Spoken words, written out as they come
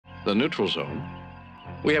The neutral zone?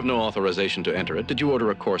 We have no authorization to enter it. Did you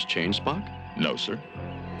order a course change, Spock? No, sir.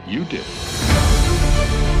 You did.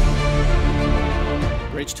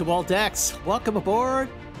 Bridge to all decks. Welcome aboard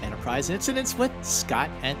Enterprise Incidents with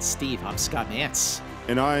Scott and Steve. I'm Scott Mance.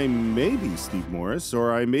 And I may be Steve Morris,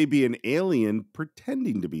 or I may be an alien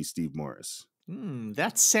pretending to be Steve Morris.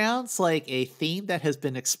 That sounds like a theme that has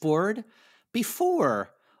been explored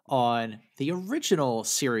before on the original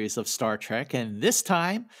series of Star Trek. And this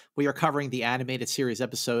time we are covering the animated series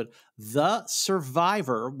episode, The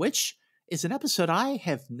Survivor, which is an episode I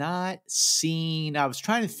have not seen. I was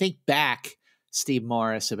trying to think back, Steve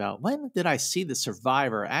Morris, about when did I see The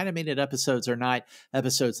Survivor? Animated episodes are not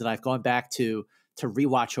episodes that I've gone back to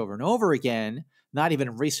rewatch over and over again, not even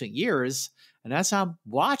in recent years. And as I'm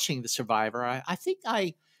watching The Survivor, I think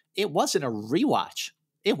it wasn't a rewatch.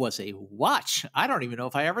 It was a watch. I don't even know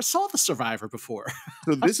if I ever saw The Survivor before.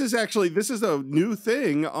 So this is a new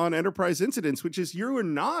thing on Enterprise Incidents, which is you are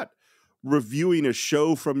not reviewing a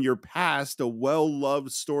show from your past, a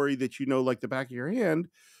well-loved story that you know like the back of your hand.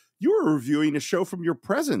 You are reviewing a show from your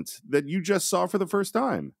present that you just saw for the first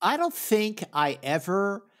time. I don't think I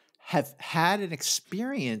ever have had an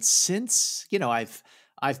experience since,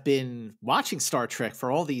 I've been watching Star Trek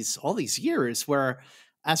for all these years where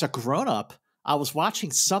as a grown-up, I was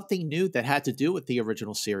watching something new that had to do with the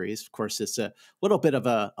original series. Of course, it's a little bit of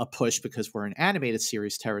a push because we're in animated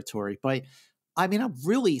series territory. But I mean, I'm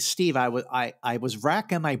really, Steve, I was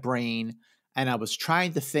racking my brain and I was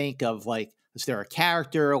trying to think of is there a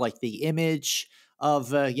character, like the image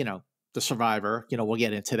of, The Survivor, we'll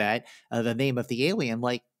get into that, the name of the alien,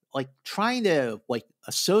 like trying to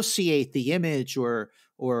associate the image or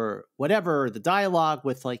whatever, the dialogue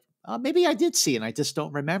with maybe I did see it and I just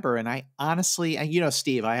don't remember. And I honestly, and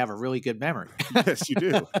Steve, I have a really good memory. Yes, you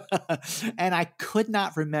do. And I could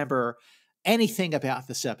not remember anything about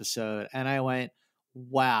this episode. And I went,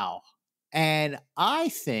 wow. And I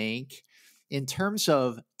think in terms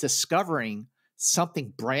of discovering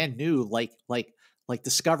something brand new, like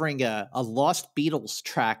discovering a lost Beatles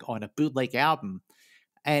track on a bootleg album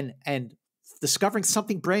and discovering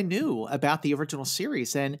something brand new about the original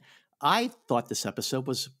series. And I thought this episode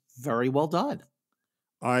was very well done.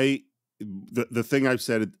 The thing I've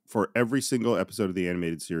said for every single episode of the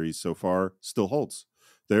animated series so far still holds.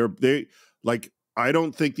 I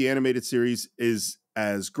don't think the animated series is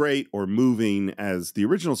as great or moving as the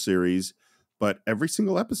original series, but every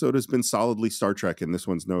single episode has been solidly Star Trek, and this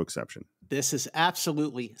one's no exception. This is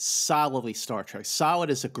absolutely solidly Star Trek. Solid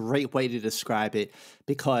is a great way to describe it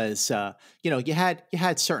because you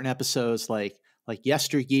had certain episodes like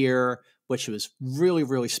Yesteryear, which was really,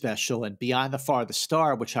 really special, and Beyond the Farthest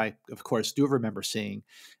Star, which I, of course, do remember seeing,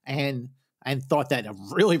 and thought that it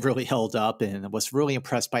really, really held up and was really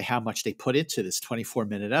impressed by how much they put into this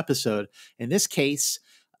 24-minute episode. In this case,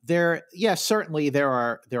 certainly there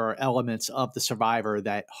are elements of The Survivor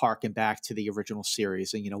that harken back to the original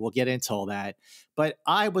series, and we'll get into all that. But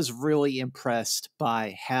I was really impressed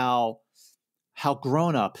by how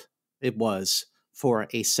grown up it was for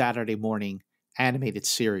a Saturday morning animated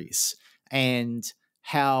series, and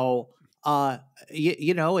how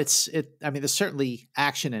there's certainly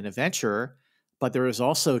action and adventure, but there is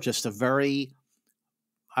also just a very,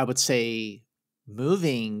 I would say,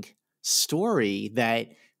 moving story that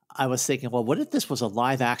I was thinking, well, what if this was a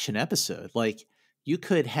live action episode? Like, you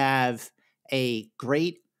could have a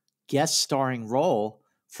great guest starring role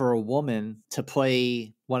for a woman to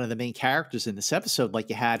play one of the main characters in this episode, like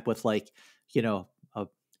you had with Marla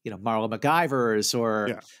MacGyver's, or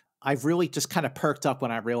yeah. I really just kind of perked up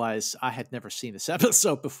when I realized I had never seen this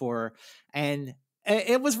episode before. And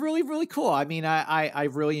it was really, really cool. I mean, I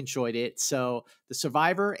really enjoyed it. So The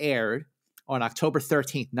Survivor aired on October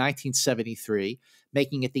 13th, 1973,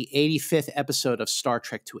 making it the 85th episode of Star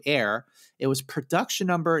Trek to air. It was production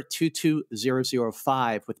number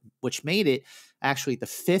 22005, which made it actually the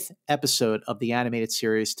 5th episode of the animated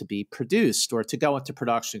series to be produced or to go into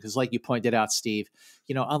production. Because like you pointed out, Steve,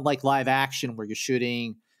 unlike live action where you're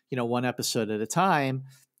shooting, one episode at a time,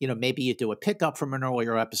 maybe you do a pickup from an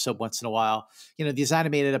earlier episode once in a while. These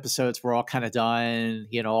animated episodes were all kind of done,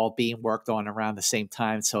 all being worked on around the same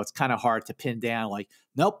time. So it's kind of hard to pin down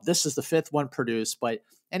nope, this is the 5th one produced. But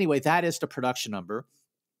anyway, that is the production number.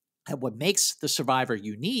 And what makes The Survivor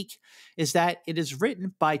unique is that it is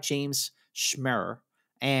written by James Schmerer.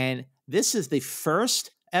 And this is the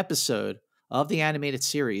first episode of the animated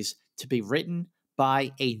series to be written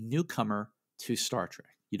by a newcomer to Star Trek.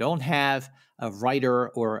 You don't have a writer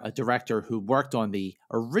or a director who worked on the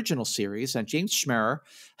original series. And James Schmerer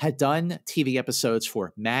had done TV episodes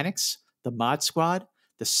for Mannix, The Mod Squad,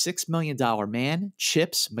 the $6 Million Man,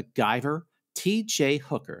 Chips, MacGyver, T.J.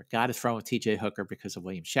 Hooker. Got to throw in T.J. Hooker because of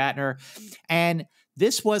William Shatner. And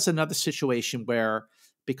this was another situation where,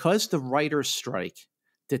 because the writer's strike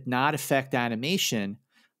did not affect animation,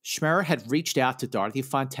 Schmerer had reached out to Dorothy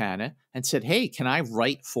Fontana and said, hey, can I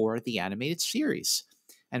write for the animated series?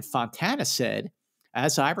 And Fontana said,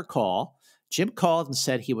 as I recall, Jim called and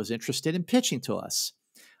said he was interested in pitching to us.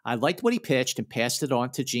 I liked what he pitched and passed it on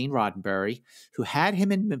to Gene Roddenberry, who had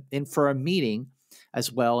him in for a meeting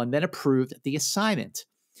as well and then approved the assignment.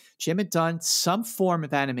 Jim had done some form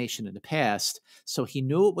of animation in the past, so he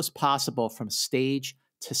knew it was possible from stage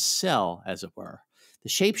to cell, as it were. The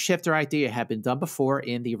shapeshifter idea had been done before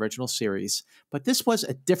in the original series, but this was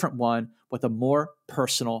a different one with a more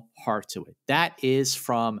personal heart to it. That is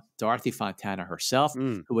from Dorothy Fontana herself,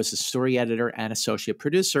 who was the story editor and associate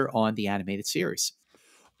producer on the animated series.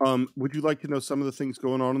 Would you like to know some of the things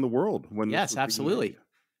going on in the world? Yes, absolutely.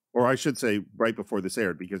 Or I should say right before this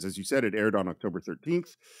aired, because as you said, it aired on October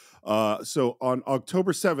 13th. So on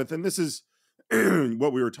October 7th, and this is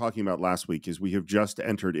what we were talking about last week, is we have just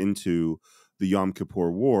entered into the Yom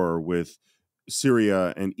Kippur War with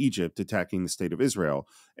Syria and Egypt attacking the state of Israel.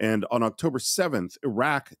 And on October 7th,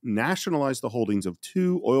 Iraq nationalized the holdings of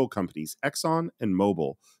two oil companies, Exxon and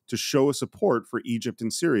Mobil, to show a support for Egypt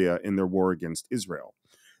and Syria in their war against Israel.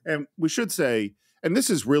 And we should say, and this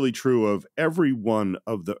is really true of every one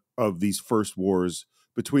of these first wars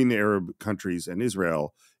between the Arab countries and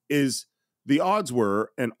Israel, is the odds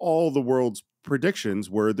were, and all the world's predictions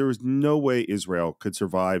were, there was no way Israel could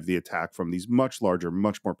survive the attack from these much larger,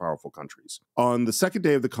 much more powerful countries. On the second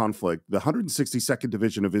day of the conflict, the 162nd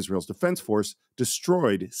Division of Israel's Defense Force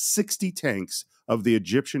destroyed 60 tanks of the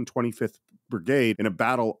Egyptian 25th Brigade in a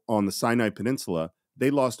battle on the Sinai Peninsula.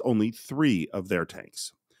 They lost only 3 of their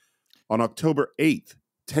tanks. On October 8th,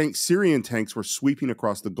 Syrian tanks were sweeping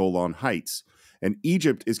across the Golan Heights, and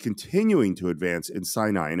Egypt is continuing to advance in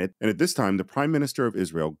Sinai. And at this time, the Prime Minister of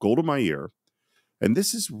Israel, Golda Meir, and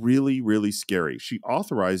this is really, really scary, she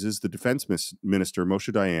authorizes the Defense Minister,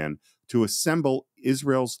 Moshe Dayan, to assemble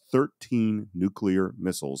Israel's 13 nuclear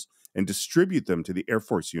missiles and distribute them to the Air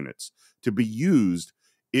Force units to be used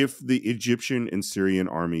if the Egyptian and Syrian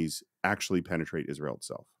armies actually penetrate Israel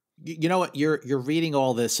itself. You know what? You're reading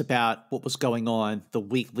all this about what was going on the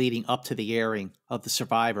week leading up to the airing of The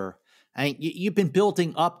Survivor. And you've been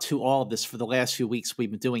building up to all of this for the last few weeks.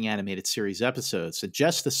 We've been doing animated series episodes. And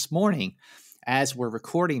just this morning, as we're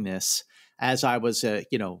recording this, as I was,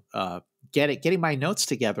 getting my notes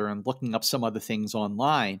together and looking up some other things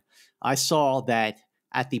online, I saw that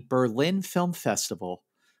at the Berlin Film Festival,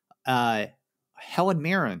 Helen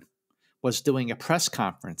Mirren was doing a press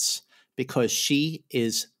conference because she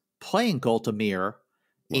is playing Golda Meir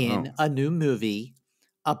in a new movie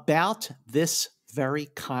about this very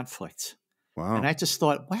conflict. Wow. And I just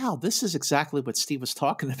thought, wow, this is exactly what Steve was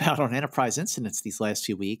talking about on Enterprise Incidents these last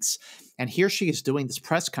few weeks. And here she is doing this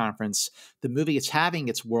press conference. The movie is having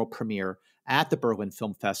its world premiere at the Berlin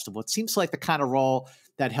Film Festival. It seems like the kind of role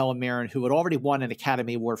that Helen Mirren, who had already won an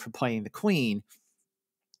Academy Award for playing the Queen,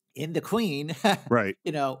 in The Queen, right?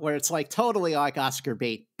 Where it's like totally like Oscar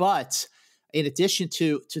bait. But in addition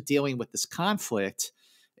to dealing with this conflict,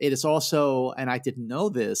 it is also, and I didn't know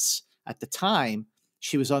this at the time,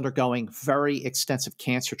 she was undergoing very extensive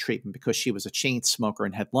cancer treatment because she was a chain smoker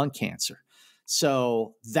and had lung cancer.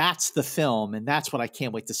 So that's the film, and that's what I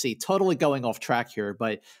can't wait to see. Totally going off track here,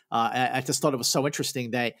 but I just thought it was so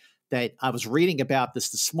interesting that I was reading about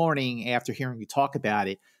this morning after hearing you talk about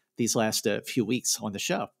it these last few weeks on the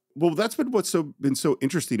show. Well, that's been what's been so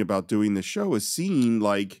interesting about doing this show, is seeing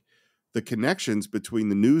like the connections between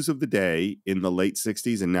the news of the day in the late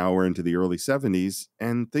 60s and now we're into the early 70s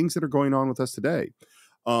and things that are going on with us today.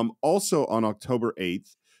 Also on October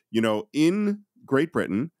 8th, in Great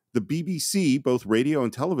Britain, the BBC, both radio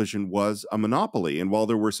and television, was a monopoly. And while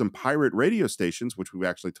there were some pirate radio stations, which we've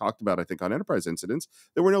actually talked about, I think, on Enterprise Incidents,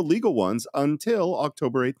 there were no legal ones until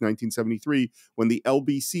October 8th, 1973, when the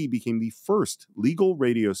LBC became the first legal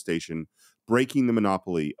radio station, breaking the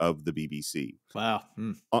monopoly of the BBC. Wow.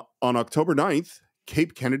 On October 9th,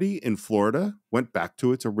 Cape Kennedy in Florida went back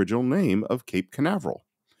to its original name of Cape Canaveral.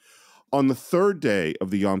 On the third day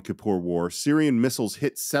of the Yom Kippur War, Syrian missiles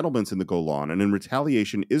hit settlements in the Golan, and in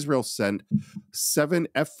retaliation, Israel sent 7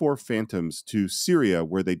 F-4 Phantoms to Syria,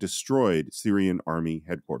 where they destroyed Syrian army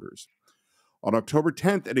headquarters. On October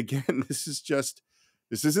 10th, and again, this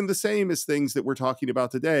isn't the same as things that we're talking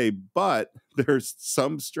about today, but there's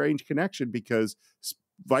some strange connection because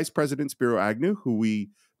Vice President Spiro Agnew, who we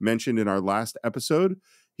mentioned in our last episode,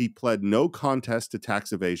 He pled no contest to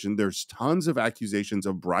tax evasion. There's tons of accusations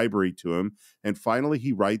of bribery to him. And finally,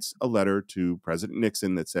 he writes a letter to President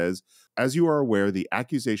Nixon that says, "As you are aware, the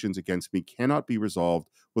accusations against me cannot be resolved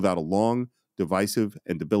without a long, divisive,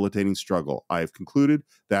 and debilitating struggle. I have concluded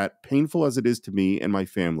that, painful as it is to me and my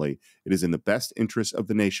family, it is in the best interest of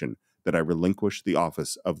the nation that I relinquish the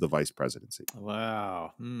office of the vice presidency."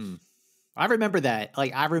 Wow. I remember that.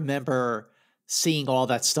 Like, I remember seeing all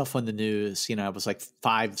that stuff on the news. I was like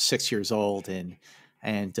 5, 6 years old, and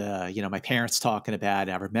my parents talking about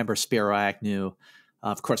it. I remember Spiro Agnew.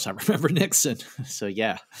 Of course, I remember Nixon. So,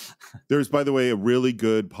 yeah. There's, by the way, a really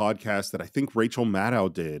good podcast that I think Rachel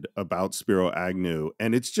Maddow did about Spiro Agnew.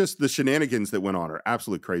 And it's just the shenanigans that went on are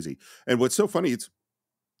absolutely crazy. And what's so funny,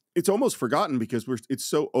 it's almost forgotten because it's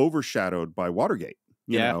so overshadowed by Watergate.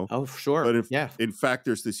 You know? Oh, sure. But in fact,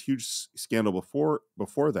 there's this huge scandal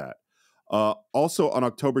before that. Also on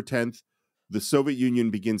October 10th, the Soviet Union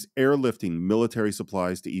begins airlifting military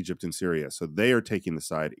supplies to Egypt and Syria. So they are taking the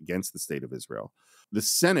side against the state of Israel. The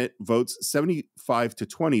Senate votes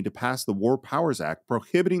 75-20 to pass the War Powers Act,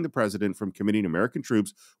 prohibiting the president from committing American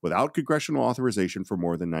troops without congressional authorization for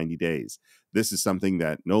more than 90 days. This is something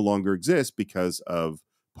that no longer exists because of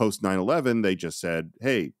post 9/11. They just said,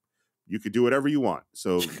 hey, you could do whatever you want.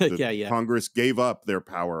 So Congress gave up their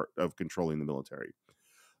power of controlling the military.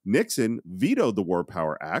 Nixon vetoed the War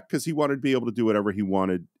Power Act because he wanted to be able to do whatever he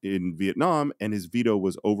wanted in Vietnam, and his veto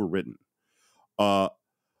was overridden.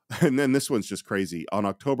 And then this one's just crazy. On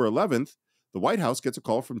October 11th, the White House gets a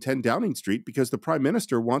call from 10 Downing Street because the prime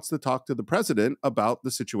minister wants to talk to the president about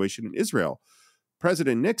the situation in Israel.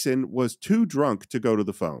 President Nixon was too drunk to go to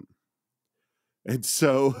the phone. And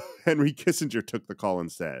so Henry Kissinger took the call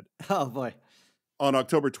instead. Oh, boy. On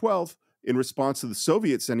October 12th, in response to the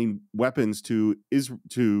Soviets sending weapons to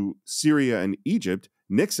Syria and Egypt,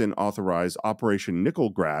 Nixon authorized Operation Nickel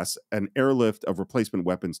Grass, an airlift of replacement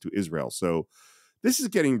weapons to Israel. So this is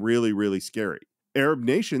getting really, really scary. Arab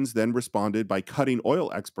nations then responded by cutting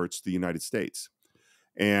oil exports to the United States.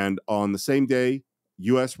 And on the same day,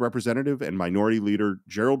 U.S. Representative and Minority Leader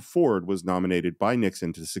Gerald Ford was nominated by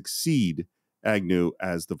Nixon to succeed Agnew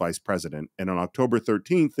as the vice president. And on October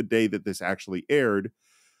 13th, the day that this actually aired,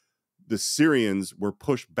 the Syrians were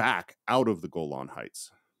pushed back out of the Golan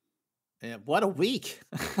Heights. And what a week.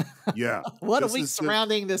 Yeah. What a week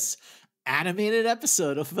surrounding this animated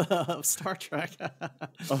episode of Star Trek.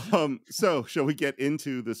 So shall we get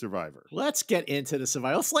into The Survivor? Let's get into The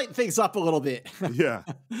Survivor. Let's lighten things up a little bit. Yeah.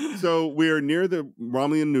 So we are near the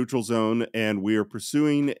Romulan Neutral Zone, and we are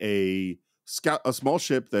pursuing a small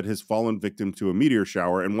ship that has fallen victim to a meteor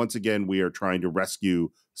shower. And once again, we are trying to rescue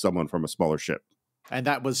someone from a smaller ship. And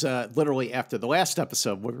that was literally after the last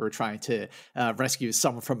episode where we were trying to rescue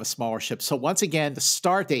someone from a smaller ship. So once again, the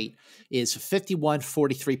star date is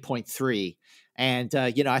 5143.3. And,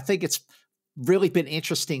 I think it's really been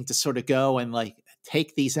interesting to sort of go and like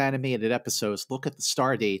take these animated episodes, look at the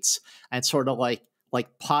star dates, and sort of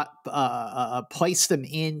place them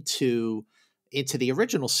into the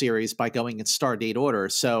original series by going in star date order.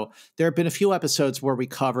 So there have been a few episodes where we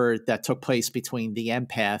covered that took place between the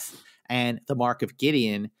Empath and the Mark of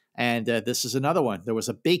Gideon. And this is another one. There was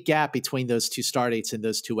a big gap between those two star dates in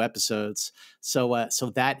those two episodes. So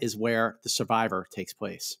that is where The Survivor takes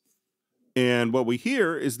place. And what we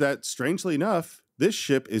hear is that, strangely enough, this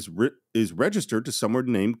ship is registered to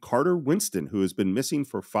someone named Carter Winston, who has been missing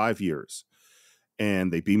for 5 years.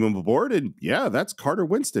 And they beam him aboard, and yeah, that's Carter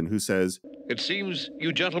Winston, who says, "It seems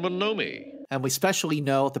you gentlemen know me." And we especially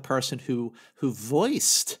know the person who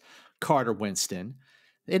voiced Carter Winston.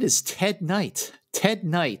 It is Ted Knight. Ted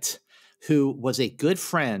Knight, who was a good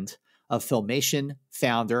friend of Filmation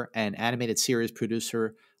founder and animated series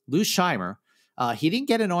producer Lou Scheimer. He didn't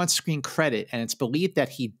get an on-screen credit, and it's believed that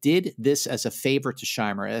he did this as a favor to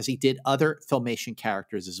Scheimer, as he did other Filmation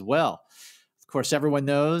characters as well. Of course, everyone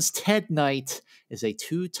knows Ted Knight is a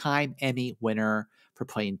 2-time Emmy winner for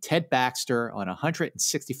playing Ted Baxter on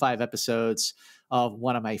 165 episodes of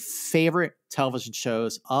one of my favorite television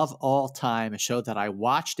shows of all time, a show that I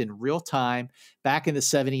watched in real time back in the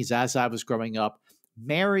 70s as I was growing up,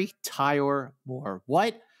 Mary Tyler Moore.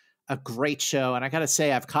 What a great show. And I got to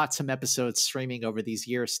say, I've caught some episodes streaming over these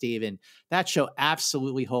years, Steve, and that show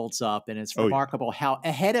absolutely holds up. And it's remarkable how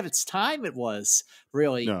ahead of its time it was,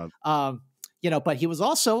 really. No. But he was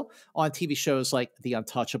also on TV shows like The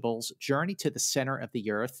Untouchables, Journey to the Center of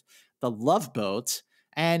the Earth, The Love Boat,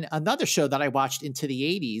 and another show that I watched into the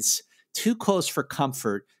 80s, Too Close for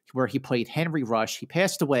Comfort, where he played Henry Rush. He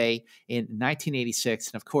passed away in 1986.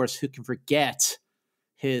 And of course, who can forget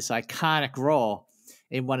his iconic role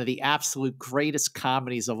in one of the absolute greatest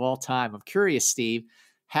comedies of all time? I'm curious, Steve,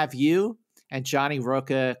 have you and Johnny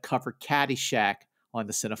Roca covered Caddyshack on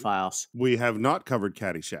the Cinephiles? We have not covered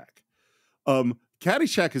Caddyshack.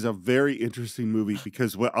 Caddyshack is a very interesting movie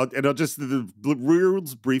because, I'll just the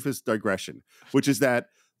world's briefest digression, which is that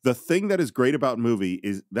the thing that is great about movie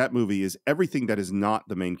is everything that is not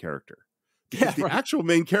the main character. Because the actual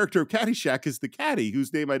main character of Caddyshack is the caddy,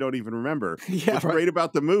 whose name I don't even remember. What's great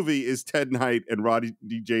about the movie is Ted Knight and Rodney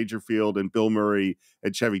Dangerfield and Bill Murray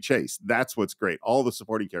and Chevy Chase. That's what's great. All the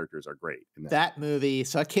supporting characters are great in that movie.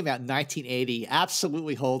 So it came out in 1980.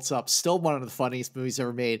 Absolutely holds up. Still one of the funniest movies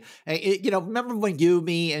ever made. Remember when you,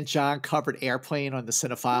 me, and John covered Airplane on the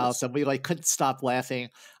Cinephiles, and we couldn't stop laughing?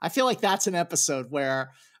 I feel like that's an episode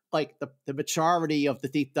where the majority of the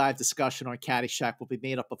deep dive discussion on Caddyshack will be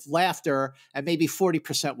made up of laughter, and maybe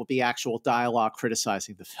 40% will be actual dialogue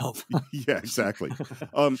criticizing the film. Yeah, exactly.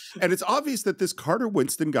 And it's obvious that this Carter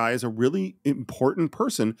Winston guy is a really important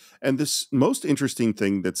person. And this most interesting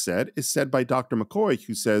thing that's said is said by Dr. McCoy,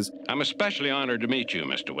 who says, I'm especially honored to meet you,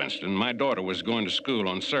 Mr. Winston. My daughter was going to school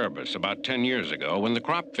on Cerberus about 10 years ago when the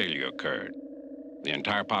crop failure occurred. The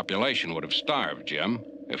entire population would have starved, Jim,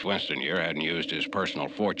 if Winston here hadn't used his personal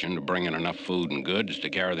fortune to bring in enough food and goods to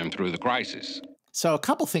carry them through the crisis. So a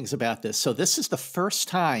couple things about this. So this is the first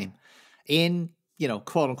time in,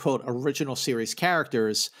 quote unquote, original series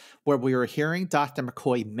characters where we are hearing Dr.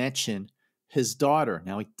 McCoy mention his daughter.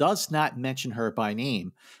 Now, he does not mention her by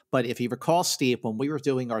name, but if you recall, Steve, when we were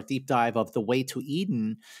doing our deep dive of The Way to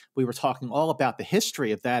Eden, we were talking all about the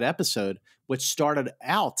history of that episode, which started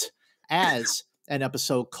out as an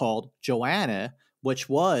episode called Joanna, which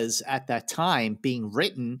was at that time being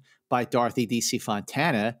written by Dorothy D.C.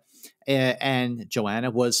 Fontana. And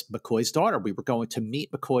Joanna was McCoy's daughter. We were going to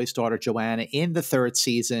meet McCoy's daughter, Joanna, in the 3rd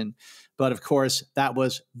season. But of course, that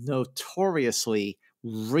was notoriously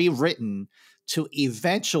rewritten to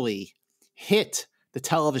eventually hit the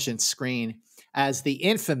television screen as the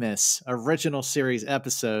infamous original series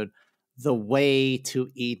episode, The Way to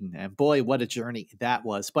Eden. And boy, what a journey that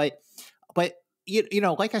was. But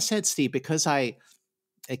like I said, Steve, because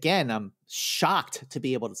I'm shocked to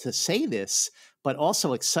be able to say this, but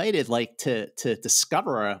also excited, to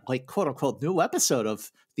discover a quote unquote new episode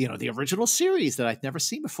of the original series that I'd never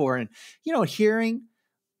seen before, and hearing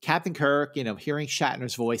Captain Kirk, hearing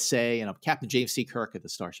Shatner's voice say, Captain James C. Kirk of the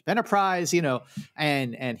Starship Enterprise,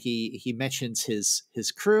 and he mentions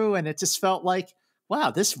his crew, and it just felt like,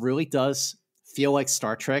 wow, this really does feel like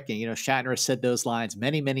Star Trek. And Shatner has said those lines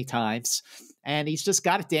many, many times. And he's just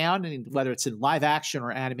got it down, and whether it's in live action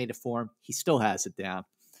or animated form, he still has it down.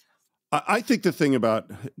 I think the thing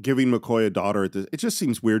about giving McCoy a daughter, it just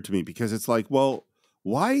seems weird to me because it's like, well,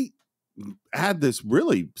 why add this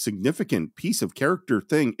really significant piece of character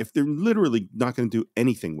thing if they're literally not going to do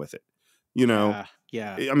anything with it? Yeah.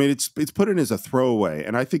 I mean, it's put in as a throwaway,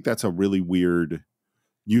 and I think that's a really weird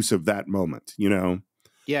use of that moment.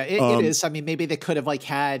 Yeah, it is. I mean, maybe they could have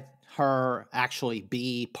had her actually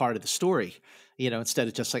be part of the story, instead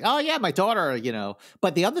of just oh yeah, my daughter,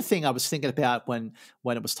 But the other thing I was thinking about when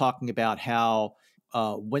it was talking about how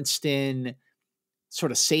Winston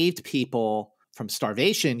sort of saved people from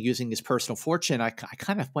starvation using his personal fortune, I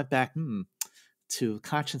kind of went back to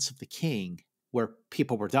Conscience of the King, where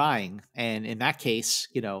people were dying, and in that case,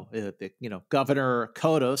 Governor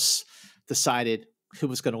Kodos decided who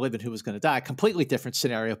was going to live and who was going to die. Completely different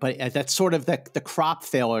scenario, but that's sort of the crop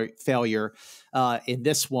failure in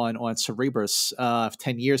this one on Cerberus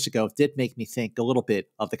 10 years ago did make me think a little bit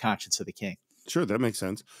of the Conscience of the King. Sure, that makes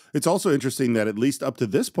sense. It's also interesting that at least up to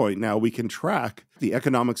this point now, we can track the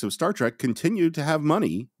economics of Star Trek continue to have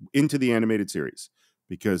money into the animated series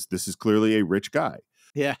because this is clearly a rich guy.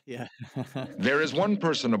 Yeah. There is one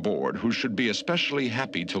person aboard who should be especially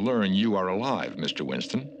happy to learn you are alive, Mr.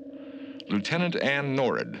 Winston. Lieutenant Ann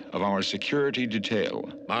Norrid of our security detail.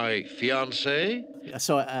 My fiancée?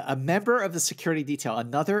 So a member of the security detail,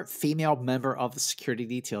 another female member of the security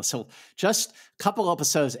detail. So just a couple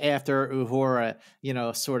episodes after Uhura,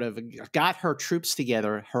 sort of got her troops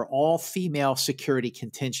together, her all-female security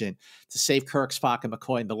contingent to save Kirk, Spock, and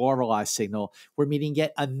McCoy in the Lorelei signal, we're meeting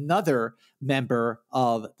yet another member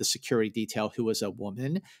of the security detail who was a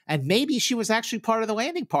woman. And maybe she was actually part of the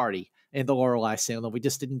landing party in the Lorelei signal. We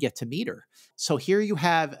just didn't get to meet her. So here you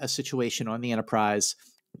have a situation on the Enterprise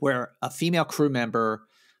where a female crew member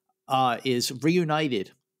is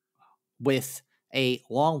reunited with a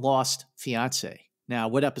long-lost fiancé. Now,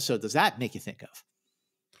 what episode does that make you think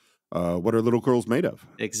of? What are little girls made of?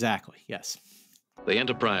 Exactly, yes. The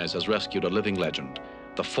Enterprise has rescued a living legend,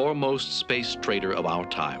 The foremost space trader of our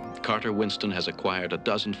time, Carter Winston has acquired a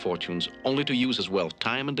dozen fortunes only to use his wealth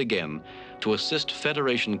time and again to assist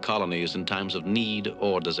Federation colonies in times of need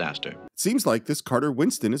or disaster. Seems like this Carter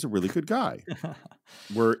Winston is a really good guy.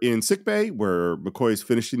 We're in sickbay where McCoy's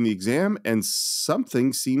finishing the exam, and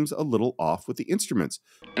something seems a little off with the instruments.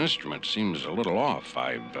 Instrument seems a little off.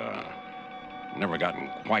 I've never gotten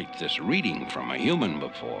quite this reading from a human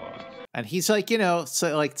before. And he's like,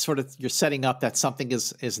 so like sort of you're setting up that something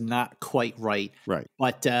is not quite right. Right.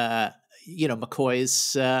 But,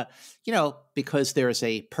 McCoy's, because there's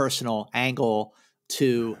a personal angle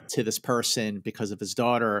to this person because of his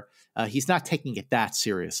daughter, he's not taking it that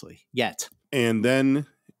seriously yet. And then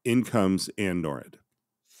in comes Ann Norrid.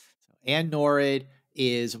 Ann Norrid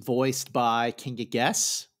is voiced by, can you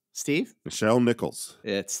guess, Steve? Nichelle Nichols.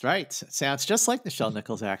 It's right. It sounds just like Nichelle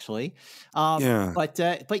Nichols, actually. Yeah. But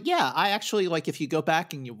yeah, I actually like if you go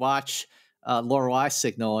back and you watch Lorelei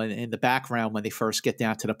Signal in the background when they first get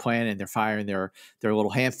down to the planet and they're firing their little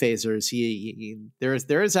hand phasers.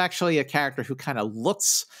 There is actually a character who kind of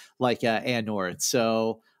looks like Ann Norrid.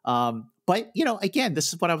 So, but again,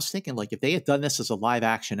 this is what I was thinking. Like if they had done this as a live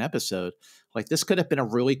action episode, like this could have been a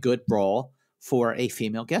really good role for a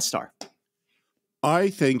female guest star.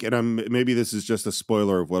 I think, and maybe this is just a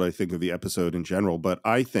spoiler of what I think of the episode in general, but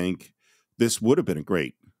I think this would have been a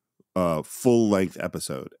great full-length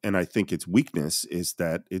episode. And I think its weakness is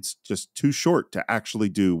that it's just too short to actually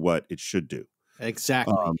do what it should do.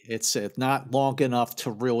 Exactly. It's not long enough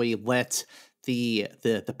to really let the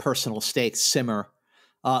personal stakes simmer,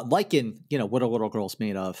 like in What Are Little Girls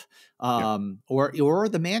Made Of, or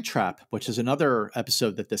The Man Trap, which is another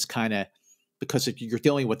episode that this kind of, because you're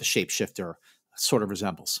dealing with the shapeshifter, sort of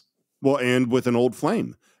resembles. Well, and with an old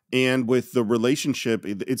flame, and with the relationship,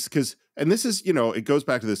 it's because, and this is, it goes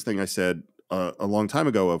back to this thing I said a long time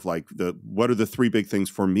ago of like what are the three big things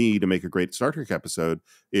for me to make a great Star Trek episode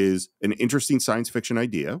is an interesting science fiction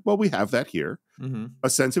idea. Well, we have that here. Mm-hmm. A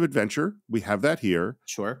sense of adventure. We have that here.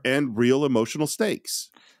 Sure. And real emotional stakes,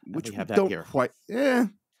 which we have that don't here. Quite.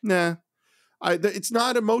 Nah. It's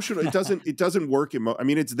not emotional. It doesn't work. I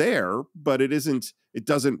mean, it's there, but it isn't. It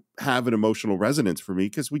doesn't have an emotional resonance for me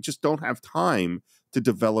because we just don't have time to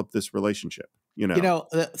develop this relationship.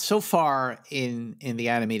 So far in the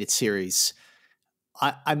animated series,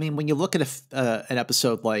 I mean, when you look at an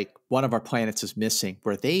episode like One of Our Planets is Missing,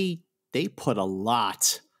 where they put a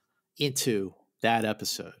lot into that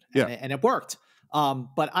episode, and it worked.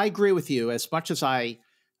 But I agree with you as much as and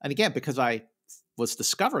again, because I was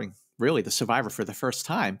discovering really the Survivor for the first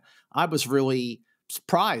time, I was really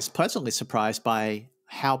pleasantly surprised by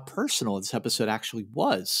how personal this episode actually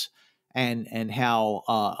was, and how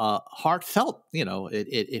heartfelt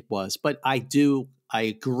it was. But I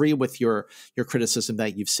agree with your criticism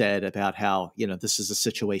that you've said about how this is a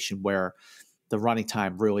situation where the running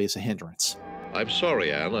time really is a hindrance. I'm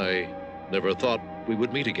sorry, Anne. I never thought we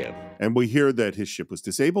would meet again. And we hear that his ship was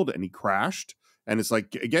disabled and he crashed. And it's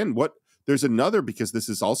like, again, there's another, because this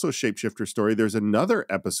is also a shapeshifter story. There's another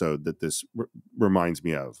episode that this reminds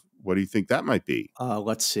me of. What do you think that might be?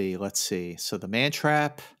 Let's see. So The Man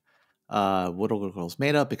Trap, What Are Little Girls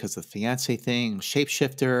Made Of, because of the fiancee thing,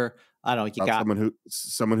 shapeshifter. I don't know. You got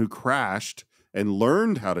someone who crashed and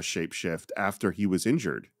learned how to shapeshift after he was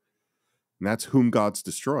injured. And that's Whom Gods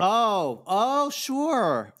Destroy. Oh,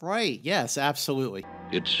 sure. Right. Yes, absolutely.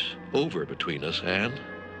 It's over between us, Anne.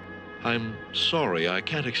 I'm sorry, I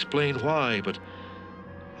can't explain why, but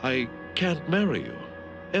I can't marry you,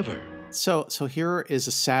 ever. So here is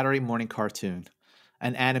a Saturday morning cartoon,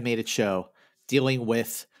 an animated show dealing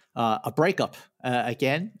with a breakup.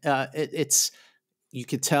 Again, it's you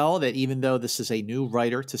could tell that even though this is a new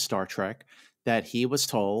writer to Star Trek, that he was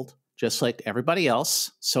told, just like everybody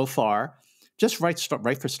else so far, just write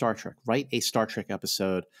for Star Trek. Write a Star Trek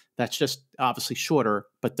episode that's just obviously shorter,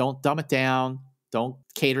 but don't dumb it down. Don't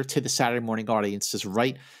cater to the Saturday morning audience. Just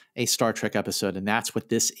write a Star Trek episode, and that's what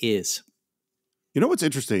this is. You know what's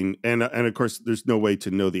interesting, and of course, there's no way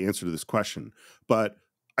to know the answer to this question, but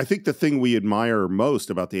I think the thing we admire most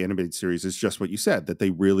about the animated series is just what you said, that they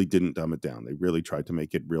really didn't dumb it down. They really tried to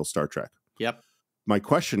make it real Star Trek. Yep. My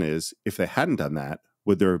question is, if they hadn't done that,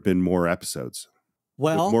 would there have been more episodes?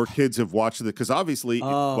 Well, would more kids have watched it? Because obviously it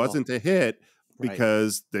wasn't a hit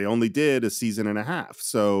because they only did a season and a half.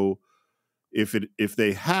 So if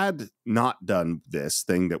they had not done this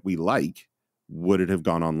thing that we like, would it have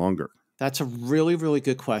gone on longer? That's a really, really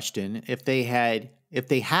good question. If they had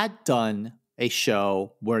done a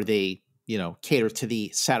show where they, cater to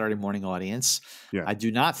the Saturday morning audience. Yeah. I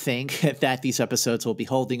do not think that these episodes will be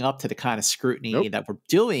holding up to the kind of scrutiny that we're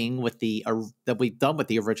doing with that we've done with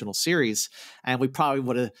the original series. And we probably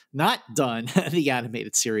would have not done the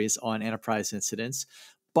animated series on Enterprise Incidents.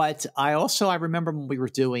 But I remember when we were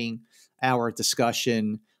doing our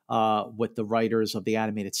discussion with the writers of the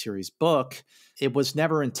animated series book, it was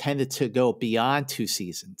never intended to go beyond 2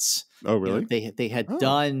 seasons. Oh, really? They had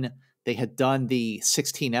done the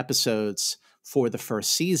 16 episodes for the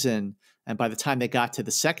first season, and by the time they got to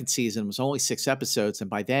the second season, it was only 6 episodes, and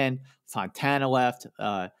by then Fontana left.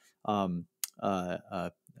 Hal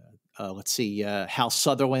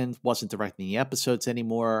Sutherland wasn't directing the episodes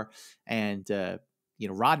anymore, and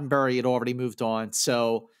Roddenberry had already moved on.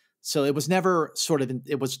 So it was never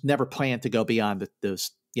planned to go beyond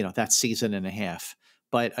that season and a half.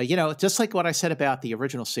 But, just like what I said about the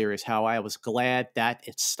original series, how I was glad that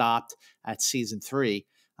it stopped at season 3,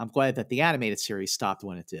 I'm glad that the animated series stopped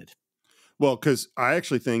when it did. Well, because I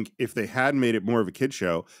actually think if they had made it more of a kid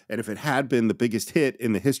show, and if it had been the biggest hit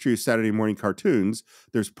in the history of Saturday morning cartoons,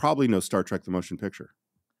 there's probably no Star Trek the Motion Picture.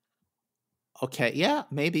 Okay, yeah,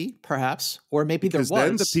 maybe, perhaps. Or maybe there was.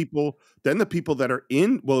 Then the people that are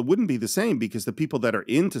in, well, it wouldn't be the same, because the people that are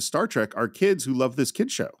into Star Trek are kids who love this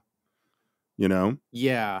kid show.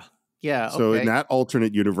 Yeah. So in that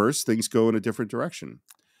alternate universe, things go in a different direction.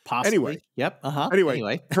 Possibly. Anyway. Yep.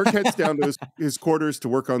 Anyway, Kirk heads down to his quarters to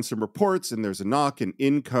work on some reports, and there's a knock, and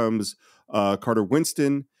in comes Carter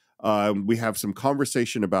Winston. We have some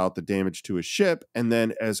conversation about the damage to his ship, and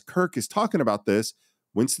then as Kirk is talking about this,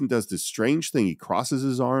 Winston does this strange thing. He crosses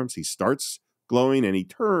his arms, he starts glowing, and he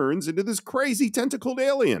turns into this crazy tentacled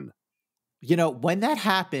alien. When that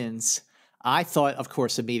happens, I thought, of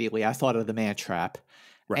course, immediately, I thought of the Man Trap.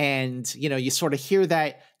 Right. And, you sort of hear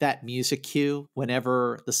that music cue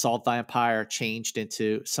whenever the Salt Vampire changed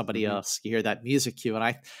into somebody else. You hear that music cue. And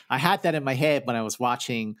I had that in my head when I was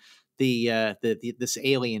watching this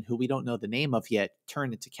alien who we don't know the name of yet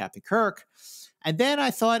turn into Captain Kirk. And then I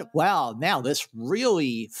thought, wow, now this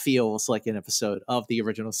really feels like an episode of the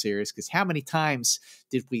original series, because how many times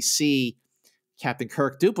did we see Captain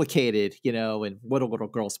Kirk duplicated, and What a Little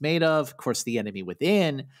Girl's Made Of course, The Enemy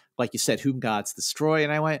Within, like you said, Whom Gods Destroy.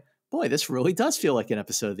 And I went, boy, this really does feel like an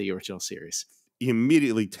episode of the original series. He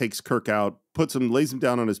immediately takes Kirk out, lays him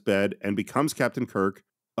down on his bed, and becomes Captain Kirk.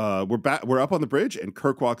 We're up on the bridge, and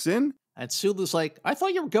Kirk walks in. And Sulu's like, I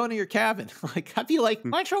thought you were going to your cabin. I'd be like,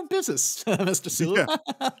 mind your own business, Mr. Sulu. Yeah.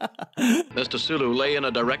 Mr. Sulu, lay in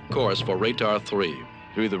a direct course for Ratar 3.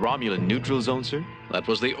 Through the Romulan Neutral Zone, sir? That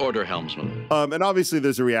was the order, helmsman. And obviously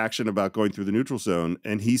there's a reaction about going through the neutral zone,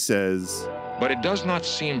 and he says, but it does not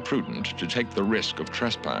seem prudent to take the risk of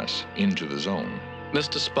trespass into the zone.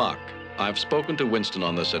 Mr. Spock, I've spoken to Winston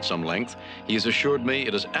on this at some length. He's assured me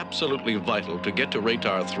it is absolutely vital to get to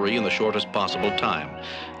Ratar 3 in the shortest possible time.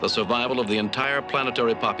 The survival of the entire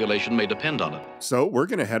planetary population may depend on it. So we're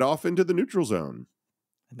going to head off into the neutral zone.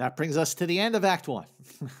 And that brings us to the end of Act 1.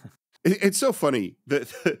 It's so funny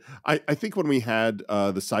that I think when we had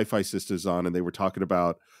the Sci-Fi Sisters on and they were talking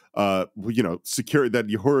about, secure that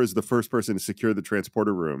Uhura is the first person to secure the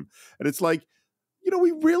transporter room. And it's like,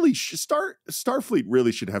 we really should Starfleet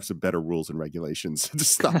really should have some better rules and regulations to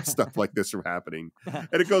stop stuff like this from happening. And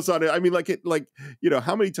it goes on. I mean,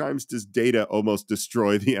 how many times does Data almost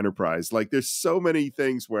destroy the Enterprise? Like, there's so many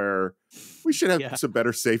things where we should have some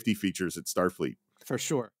better safety features at Starfleet. For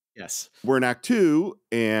sure. Yes. We're in Act 2,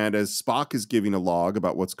 and as Spock is giving a log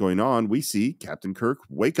about what's going on, we see Captain Kirk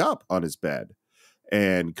wake up on his bed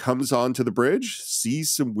and comes onto the bridge,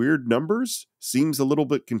 sees some weird numbers, seems a little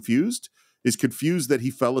bit confused, is confused that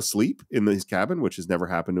he fell asleep in his cabin, which has never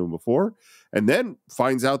happened to him before, and then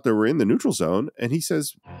finds out that we're in the neutral zone, and he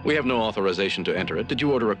says, we have no authorization to enter it. Did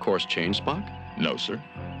you order a course change, Spock? No, sir.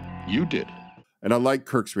 You did. And I like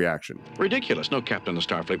Kirk's reaction. Ridiculous. No captain of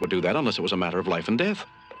Starfleet would do that unless it was a matter of life and death.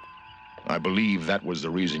 I believe that was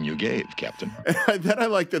the reason you gave, Captain. And then I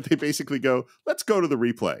like that they basically go, let's go to the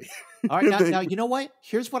replay. All right, now, you know what?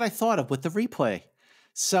 Here's what I thought of with the replay.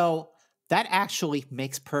 So that actually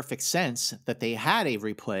makes perfect sense that they had a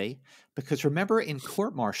replay, because remember in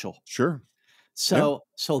Court Martial. Sure. So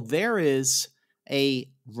there is a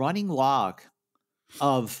running log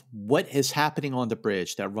of what is happening on the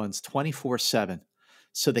bridge that runs 24/7.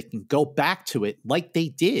 So they can go back to it like they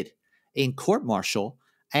did in Court Martial.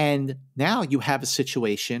 And now you have a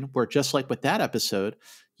situation where, just like with that episode,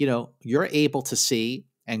 you're able to see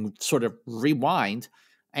and sort of rewind.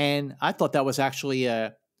 And I thought that was actually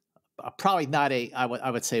probably not I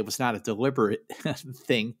would say it was not a deliberate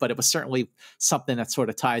thing, but it was certainly something that sort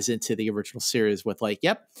of ties into the original series with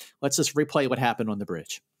let's just replay what happened on the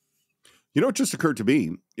bridge. You know what just occurred to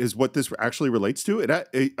me is what this actually relates to.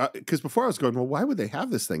 Because before I was going, well, why would they have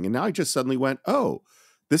this thing? And now I just suddenly went, oh,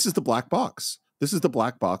 this is the black box. This is the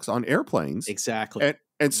black box on airplanes. Exactly.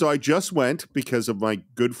 And so I just went, because of my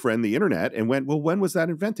good friend, the internet, and went, well, when was that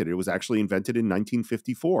invented? It was actually invented in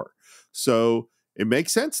 1954. So it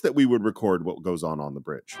makes sense that we would record what goes on the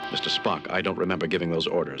bridge. Mr. Spock, I don't remember giving those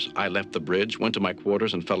orders. I left the bridge, went to my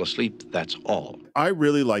quarters, and fell asleep. That's all. I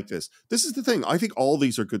really like this. This is the thing. I think all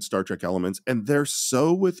these are good Star Trek elements, and they're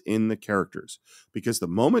so within the characters. Because the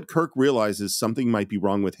moment Kirk realizes something might be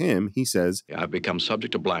wrong with him, he says, I've become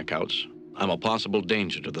subject to blackouts. I'm a possible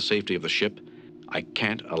danger to the safety of the ship. I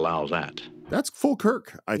can't allow that. That's full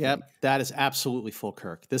Kirk, I think. That is absolutely full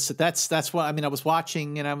Kirk. That's what I mean. I was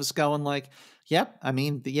watching and I was going like, yep. I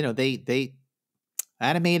mean, they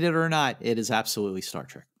animated or not, it is absolutely Star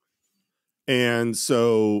Trek. And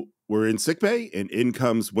so we're in sickbay, and in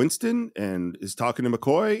comes Winston and is talking to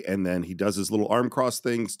McCoy, and then he does his little arm cross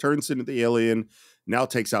things, turns into the alien, now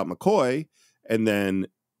takes out McCoy, and then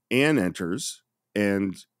Anne enters,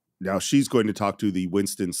 and now she's going to talk to the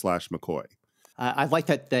Winston/McCoy. I like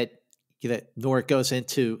that Nora goes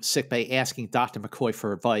into sickbay asking Dr. McCoy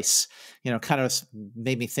for advice. Kind of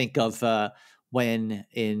made me think of when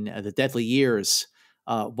in The Deadly Years,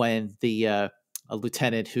 when the a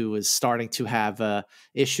lieutenant who was starting to have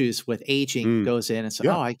issues with aging goes in and says,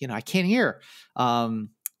 "Oh, I can't hear."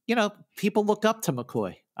 People look up to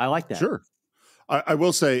McCoy. I like that. Sure. I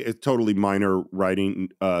will say it's totally minor writing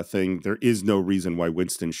thing. There is no reason why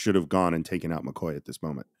Winston should have gone and taken out McCoy at this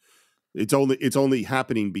moment. It's only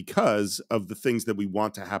happening because of the things that we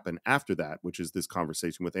want to happen after that, which is this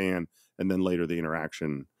conversation with Anne, and then later the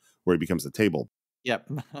interaction where he becomes the table. Yep.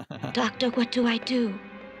 Doctor, what do I do?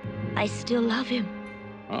 I still love him.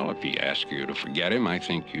 Well, if he asks you to forget him, I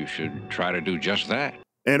think you should try to do just that.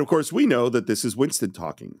 And of course, we know that this is Winston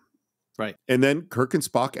talking. Right. And then Kirk and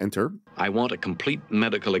Spock enter. I want a complete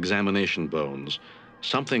medical examination, Bones.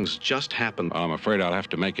 Something's just happened. I'm afraid I'll have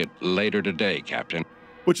to make it later today, Captain.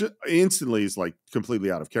 Which instantly is like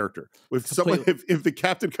completely out of character. If the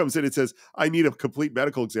captain comes in and says, I need a complete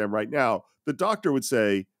medical exam right now, the doctor would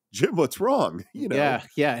say, Jim, what's wrong?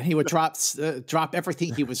 Yeah. He would drop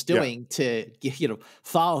everything he was doing to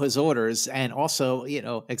follow his orders and also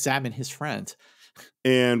examine his friend.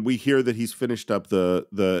 And we hear that he's finished up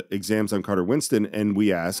the exams on Carter Winston, and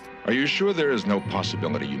we ask, are you sure there is no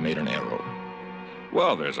possibility you made an error?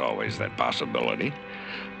 Well, there's always that possibility.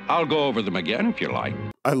 I'll go over them again if you like.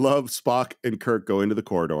 I love Spock and Kirk go into the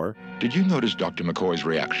corridor. Did you notice Dr. McCoy's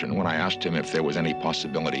reaction when I asked him if there was any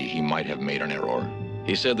possibility he might have made an error?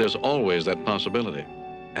 He said there's always that possibility.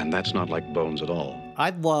 And that's not like Bones at all. I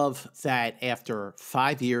love that after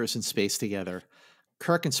 5 years in space together,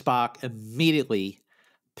 Kirk and Spock immediately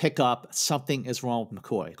pick up something is wrong with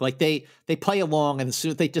McCoy. Like they play along, and as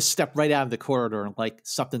soon as they just step right out of the corridor and like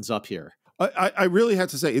something's up here. I really have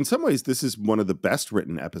to say, in some ways, this is one of the best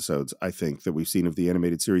written episodes, I think, that we've seen of the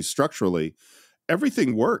animated series. Structurally,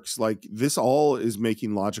 everything works. Like, this all is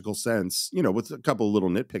making logical sense, with a couple of little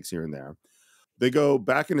nitpicks here and there. They go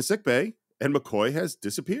back into sickbay, and McCoy has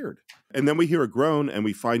disappeared. And then we hear a groan, and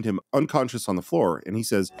we find him unconscious on the floor. And he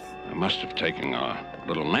says, I must have taken a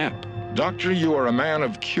little nap. Doctor, you are a man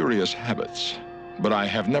of curious habits, but I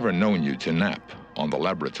have never known you to nap on the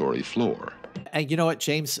laboratory floor. And you know what,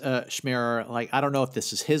 James Schmerer, like, I don't know if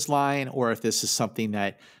this is his line or if this is something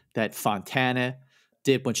that Fontana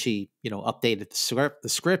did when she, updated the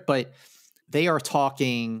script, but they are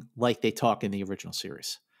talking like they talk in the original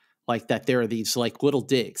series. Like that there are these like little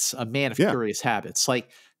digs, a man of curious habits. Like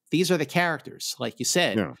these are the characters, like you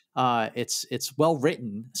said. Yeah. It's well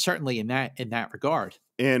written, certainly in that regard.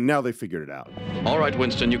 And now they figured it out. All right,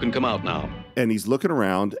 Winston, you can come out now. And he's looking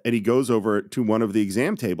around, and he goes over to one of the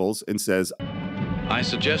exam tables and says, I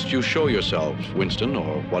suggest you show yourself, Winston,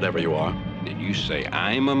 or whatever you are. Did you say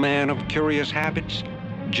I'm a man of curious habits?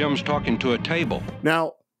 Jim's talking to a table.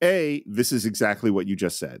 Now, this is exactly what you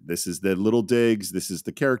just said. This is the little digs. This is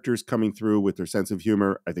the characters coming through with their sense of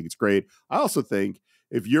humor. I think it's great. I also think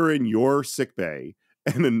if you're in your sickbay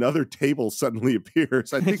and another table suddenly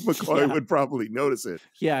appears, I think McCoy would probably notice it.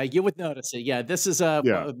 Yeah, you would notice it. Yeah, this is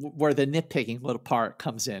where the nitpicking little part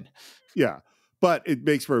comes in. Yeah, but it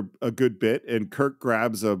makes for a good bit, and Kirk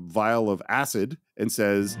grabs a vial of acid and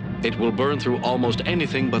says, it will burn through almost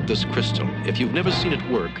anything but this crystal. If you've never seen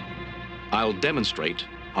it work, I'll demonstrate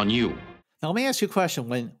on you. Now, let me ask you a question.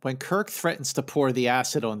 When Kirk threatens to pour the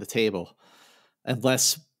acid on the table,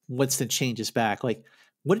 unless Winston changes back, like,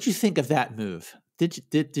 what did you think of that move?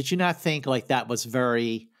 Did you not think like that was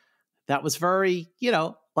very,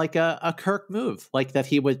 like a Kirk move, like that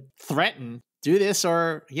he would threaten do this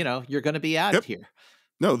or, you know, you're going to be out of here.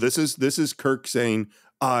 No, this is Kirk saying,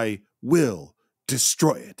 I will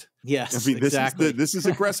destroy it. Yes, I mean, exactly. This is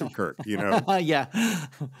aggressive Kirk, you know? Yeah.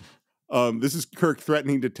 This is Kirk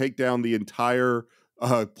threatening to take down the entire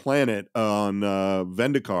planet on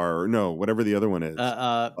Vendikar, or no, whatever the other one is.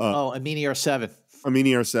 Amini 7.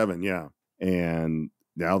 Amini 7, yeah. And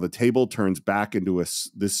now the table turns back into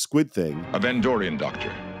this squid thing. A Vendorian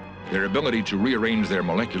doctor. Their ability to rearrange their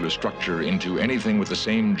molecular structure into anything with the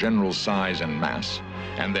same general size and mass,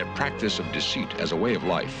 and their practice of deceit as a way of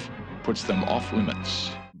life, puts them off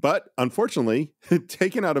limits. But unfortunately,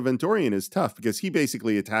 taking out a Vendorian is tough because he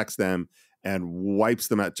basically attacks them and wipes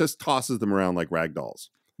them out, just tosses them around like rag dolls.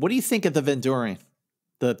 What do you think of the Vendorian,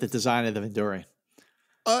 the design of the Vendorian?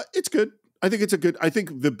 It's good. I think it's I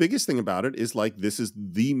think the biggest thing about it is like, this is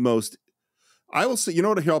the most, I will say, you know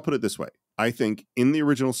what, here, I'll put it this way. I think in the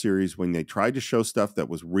original series, when they tried to show stuff that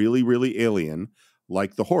was really, really alien,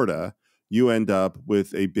 like the Horda, you end up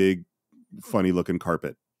with a big, funny looking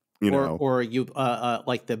carpet. Or you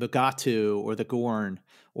like the Bugatu or the Gorn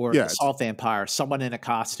or the Salt Vampire, someone in a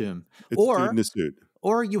costume, or in a suit.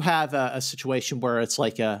 Or you have a situation where it's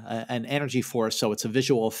like an energy force, so it's a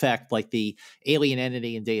visual effect, like the alien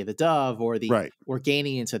entity in Day of the Dove, or the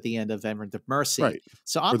Organians at the end of Emerald of Mercy. Right.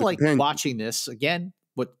 So I'm like watching this again,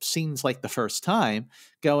 what seems like the first time,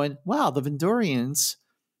 going, "Wow, the Vendorians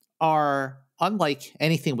are unlike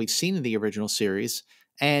anything we've seen in the original series."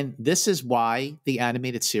 And this is why the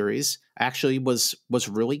animated series actually was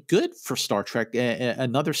really good for Star Trek.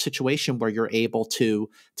 Another situation where you're able to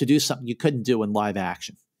do something you couldn't do in live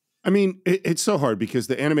action. I mean, it's so hard because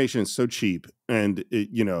the animation is so cheap and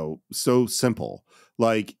so simple.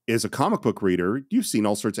 Like, as a comic book reader, you've seen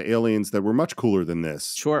all sorts of aliens that were much cooler than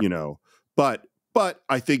this. Sure, but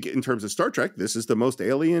I think in terms of Star Trek, this is the most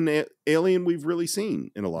alien we've really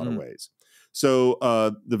seen in a lot of ways. So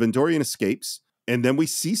the Vendorian escapes. And then we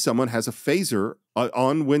see someone has a phaser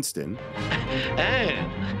on Winston.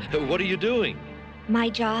 Anne, what are you doing? My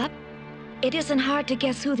job? It isn't hard to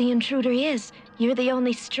guess who the intruder is. You're the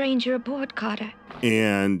only stranger aboard, Carter.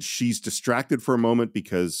 And she's distracted for a moment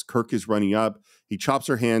because Kirk is running up. He chops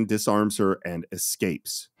her hand, disarms her, and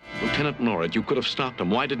escapes. Lieutenant Norrid, you could have stopped him.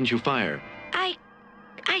 Why didn't you fire?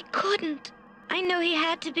 I couldn't. I knew he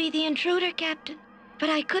had to be the intruder, Captain. But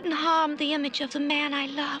I couldn't harm the image of the man I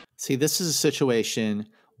love. See, this is a situation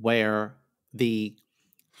where the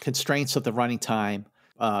constraints of the running time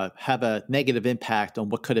have a negative impact on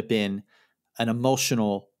what could have been an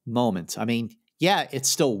emotional moment. I mean, yeah, it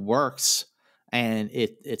still works, and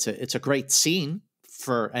it's a great scene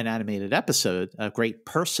for an animated episode, a great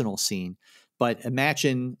personal scene. But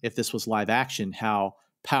imagine if this was live action, how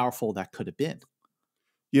powerful that could have been.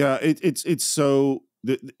 Yeah, it's so.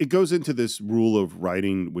 It goes into this rule of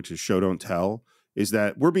writing, which is show don't tell, is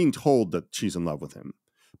that we're being told that she's in love with him,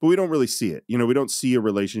 but we don't really see it. We don't see a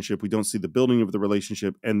relationship. We don't see the building of the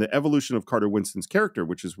relationship and the evolution of Carter Winston's character,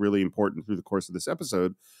 which is really important through the course of this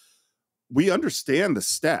episode. We understand the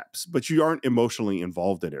steps, but you aren't emotionally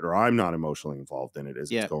involved in it, or I'm not emotionally involved in it as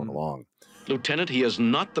it's going along. Lieutenant, he is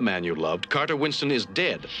not the man you loved. Carter Winston is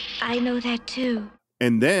dead. I know that too.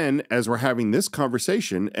 And then as we're having this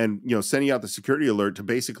conversation and, sending out the security alert to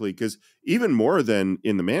basically, because even more than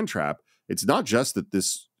in the man trap, it's not just that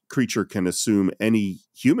this creature can assume any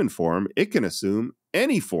human form. It can assume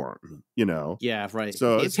any form, Yeah, right.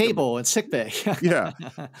 So table and sick bay. Yeah.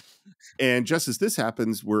 And just as this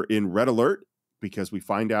happens, we're in red alert because we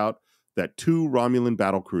find out that 2 Romulan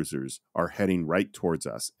battle cruisers are heading right towards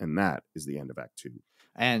us. And that is the end of Act 2.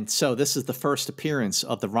 And so this is the first appearance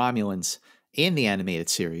of the Romulans in the animated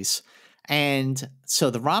series. And so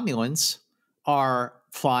the Romulans are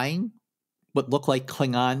flying what look like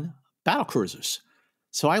Klingon battle cruisers.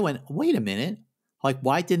 So I went, wait a minute, like,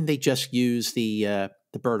 why didn't they just use the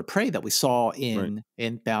bird of prey that we saw in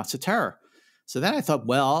Balance of Terror? So then I thought,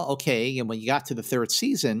 well, okay, and when you got to the 3rd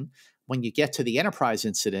season, when you get to the Enterprise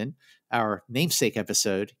incident, our namesake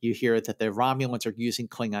episode, you hear that the Romulans are using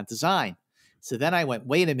Klingon design. So then I went,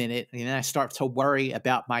 wait a minute, and then I start to worry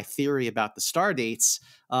about my theory about the star dates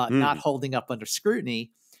not holding up under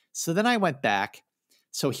scrutiny. So then I went back.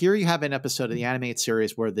 So here you have an episode of the animated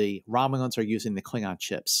series where the Romulans are using the Klingon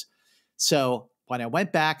chips. So when I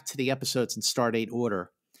went back to the episodes in Stardate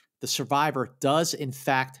order, the Survivor does in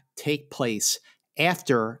fact take place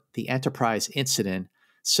after the Enterprise incident.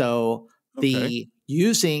 So the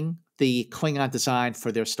using the Klingon design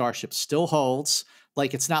for their starship still holds.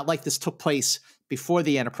 Like, it's not like this took place before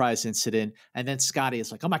the Enterprise incident, and then Scotty is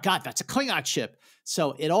like, oh my God, that's a Klingon ship.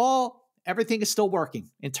 So it all everything is still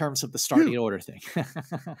working in terms of the starting order thing.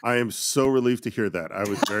 I am so relieved to hear that. I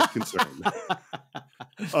was very concerned.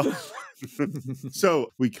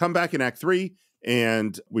 So we come back in Act 3,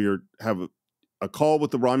 and we have a call with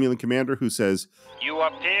the Romulan commander who says, "You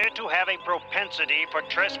appear to have a propensity for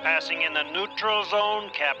trespassing in the neutral zone,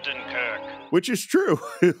 Captain Kirk." Which is true.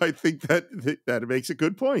 I think that makes a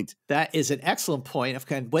good point. That is an excellent point.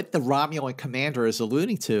 What the Romulan commander is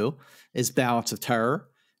alluding to is balance of terror,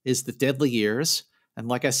 is the deadly years. And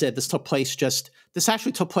like I said, this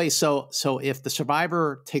actually took place. So if the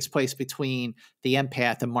Survivor takes place between the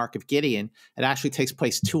Empath and Mark of Gideon, it actually takes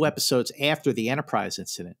place 2 episodes after the Enterprise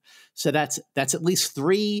incident. So that's at least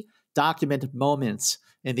 3 documented moments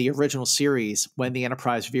in the original series when the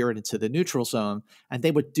Enterprise veered into the neutral zone, and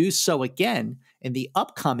they would do so again in the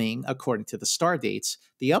upcoming, according to the star dates,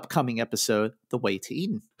 the upcoming episode, The Way to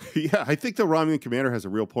Eden. Yeah, I think the Romulan commander has a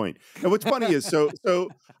real point. And what's funny is, so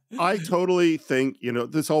I totally think,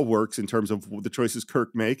 this all works in terms of the choices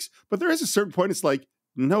Kirk makes, but there is a certain point, it's like,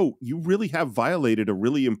 no, you really have violated a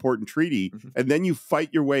really important treaty, and then you fight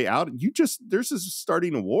your way out, and there's just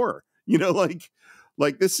starting a war,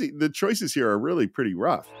 like this. The choices here are really pretty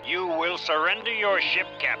rough. "You will surrender your ship,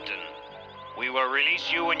 Captain. We will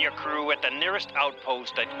release you and your crew at the nearest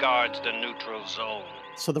outpost that guards the neutral zone."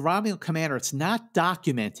 So the Romulan commander, it's not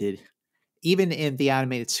documented, even in the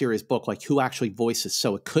animated series book, like who actually voices.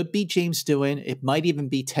 So it could be James Doohan. It might even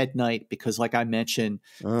be Ted Knight, because like I mentioned,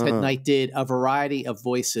 Ted Knight did a variety of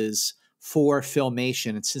voices for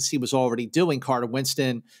Filmation. And since he was already doing Carter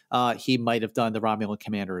Winston, he might have done the Romulan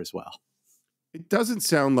commander as well. It doesn't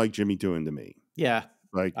sound like Jimmy Doohan to me. Yeah,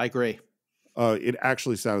 I agree. It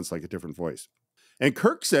actually sounds like a different voice. And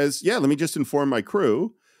Kirk says, yeah, let me just inform my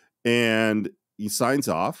crew. And he signs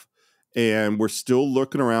off. And we're still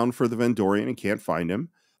looking around for the Vendorian and can't find him.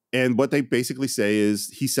 And what they basically say is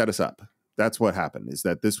he set us up. That's what happened, is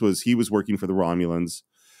that he was working for the Romulans.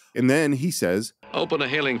 And then he says, "Open a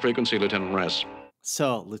hailing frequency, Lieutenant Moress."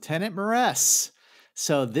 So, Lieutenant Moress.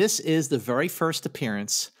 So this is the very first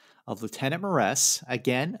appearance of Lieutenant Moress.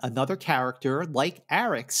 Again, another character like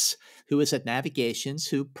Arix, who is at Navigations,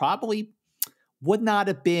 who probably would not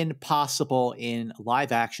have been possible in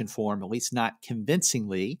live action form, at least not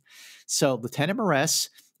convincingly. So Lieutenant Moress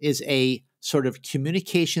is a sort of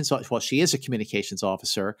communications, well, she is a communications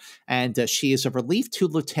officer, and she is a relief to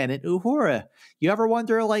Lieutenant Uhura. You ever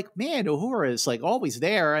wonder, like, man, Uhura is like always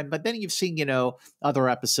there, but then you've seen, other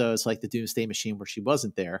episodes like the Doomsday Machine where she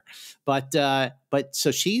wasn't there. But so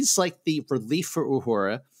she's like the relief for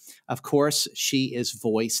Uhura. Of course, she is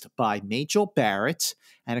voiced by Majel Barrett,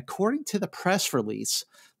 and according to the press release,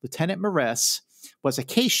 Lieutenant Moress was a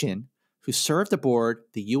Caitian who served aboard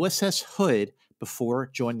the USS Hood before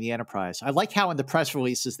joining the Enterprise. I like how in the press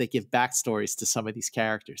releases they give backstories to some of these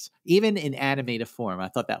characters, even in animated form. I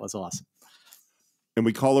thought that was awesome. And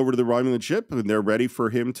we call over to the Romulan ship, and they're ready for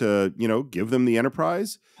him to, give them the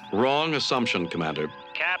Enterprise. Wrong assumption, Commander.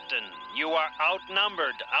 "Captain, you are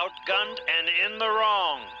outnumbered, outgunned, and in the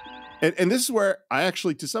wrong." And this is where I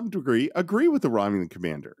actually, to some degree, agree with the Romulan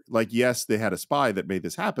commander. Like, yes, they had a spy that made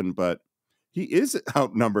this happen, but he is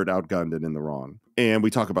outnumbered, outgunned, and in the wrong. And we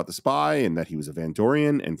talk about the spy and that he was a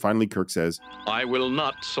Vendorian. And finally, Kirk says, "I will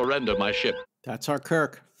not surrender my ship." That's our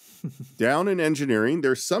Kirk. Down in engineering,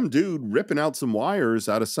 there's some dude ripping out some wires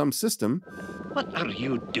out of some system. "What are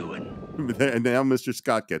you doing?" And now Mr.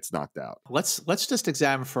 Scott gets knocked out. Let's just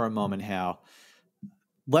examine for a moment how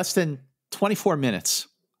less than 24 minutes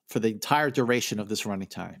for the entire duration of this running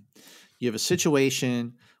time, you have a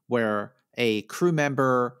situation where a crew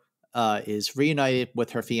member is reunited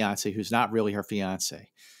with her fiance, who's not really her fiance.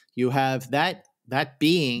 You have that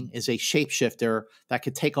being is a shapeshifter that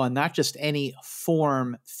could take on not just any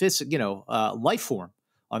form, life form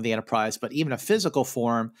on the Enterprise, but even a physical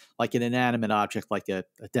form like an inanimate object like a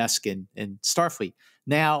desk in Starfleet.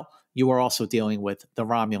 Now you are also dealing with the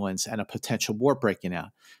Romulans and a potential war breaking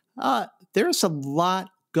out. There's a lot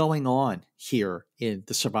going on here in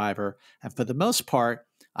The Survivor, and for the most part,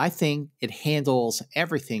 I think it handles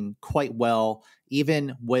everything quite well,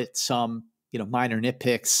 even with some, minor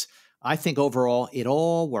nitpicks. I think overall it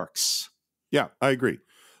all works. Yeah, I agree.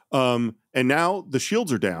 And now the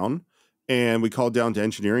shields are down, and we call down to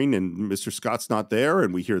engineering, and Mr. Scott's not there,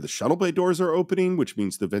 and we hear the shuttle bay doors are opening, which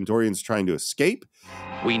means the Vendorian's trying to escape.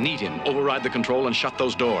 "We need him. Override the control and shut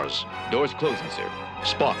those doors." "Doors closing, sir."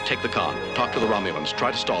 "Spock, take the con. Talk to the Romulans.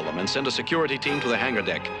 Try to stall them and send a security team to the hangar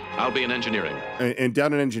deck. I'll be in engineering." And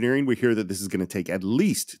down in engineering, we hear that this is going to take at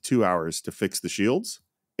least 2 hours to fix the shields.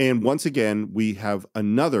 And once again, we have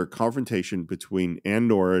another confrontation between Ann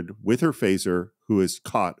Norrid with her phaser, who has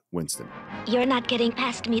caught Winston. You're not getting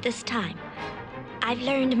past me this time. I've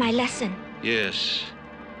learned my lesson. Yes.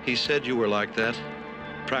 He said you were like that.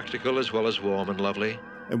 Practical as well as warm and lovely.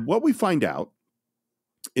 And what we find out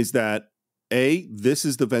is that, A, this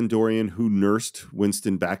is the Vendorian who nursed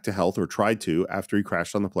Winston back to health, or tried to, after he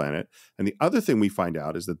crashed on the planet. And the other thing we find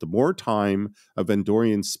out is that the more time a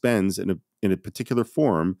Vendorian spends in a particular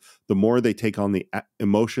form, the more they take on the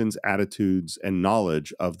emotions, attitudes, and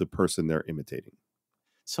knowledge of the person they're imitating.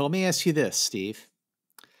 So let me ask you this, Steve.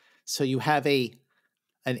 So you have an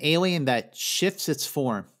alien that shifts its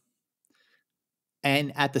form,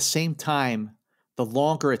 and at the same time, the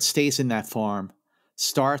longer it stays in that form,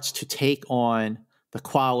 starts to take on the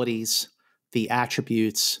qualities, the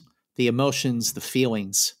attributes, the emotions, the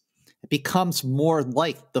feelings. It becomes more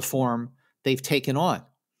like the form they've taken on.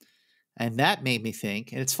 And that made me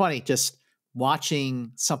think, and it's funny, just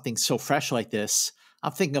watching something so fresh like this,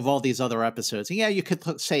 I'm thinking of all these other episodes. And yeah, you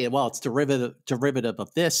could say, well, it's derivative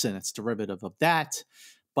of this and it's derivative of that.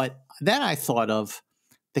 But then I thought of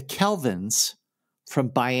the Kelvins from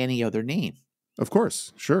By Any Other Name. Of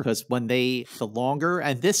course, sure. Because when the longer,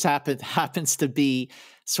 and this happens to be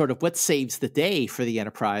sort of what saves the day for the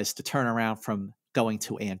Enterprise to turn around from going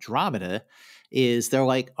to Andromeda, is they're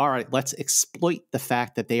like, all right, let's exploit the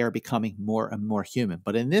fact that they are becoming more and more human.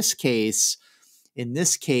 But in this case,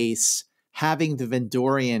 having the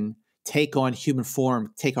Vendorian take on human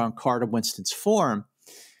form, take on Carter Winston's form,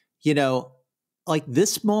 like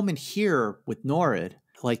this moment here with Norrid,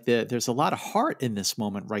 like there's a lot of heart in this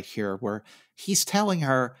moment right here where he's telling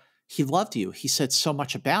her he loved you. He said so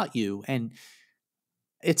much about you. And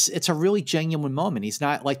it's a really genuine moment. He's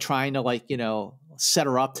not like trying to set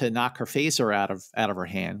her up to knock her phaser out of her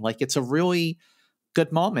hand. Like it's a really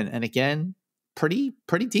good moment. And again, pretty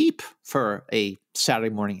deep for a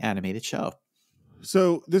Saturday morning animated show.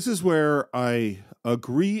 So this is where I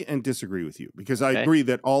agree and disagree with you, because I agree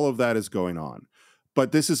that all of that is going on.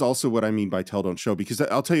 But this is also what I mean by tell, don't show, because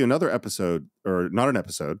I'll tell you another episode, or not an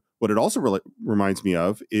episode. What it also really reminds me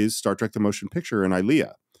of is Star Trek: The Motion Picture and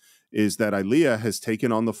Ilea. Is that Ilea has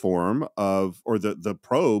taken on the form of, or the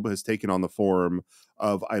probe has taken on the form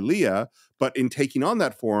of Ilea, but in taking on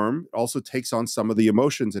that form, also takes on some of the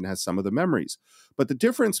emotions and has some of the memories. But the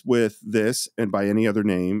difference with this and By Any Other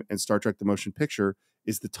Name and Star Trek: The Motion Picture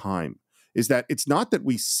is the time. Is that it's not that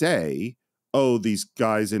we say, oh, these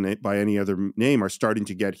guys in it By Any Other Name are starting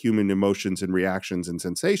to get human emotions and reactions and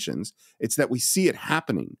sensations. It's that we see it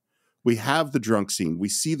happening. We have the drunk scene. We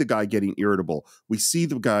see the guy getting irritable. We see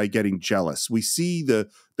the guy getting jealous. We see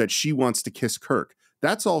that she wants to kiss Kirk.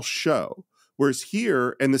 That's all show. Whereas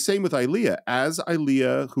here, and the same with Ilea, as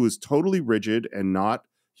Ilea, who is totally rigid and not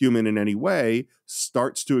human in any way,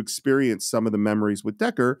 starts to experience some of the memories with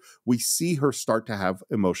Decker, we see her start to have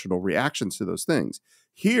emotional reactions to those things.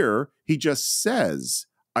 Here, he just says,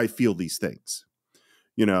 I feel these things,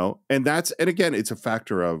 and again, it's a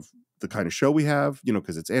factor of the kind of show we have,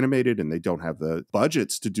 because it's animated and they don't have the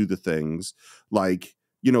budgets to do the things like,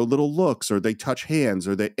 little looks, or they touch hands,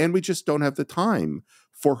 and we just don't have the time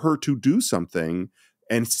for her to do something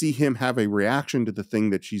and see him have a reaction to the thing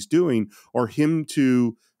that she's doing, or him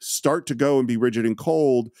to start to go and be rigid and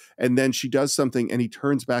cold. And then she does something and he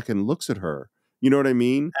turns back and looks at her. You know what I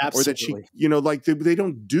mean? Absolutely. Or that she, they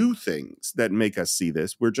don't do things that make us see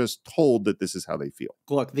this. We're just told that this is how they feel.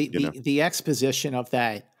 Look, the exposition of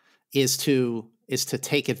that is to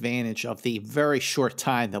take advantage of the very short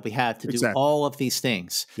time that we have to do all of these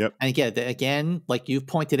things. Yep. And again, like you've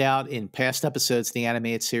pointed out in past episodes, the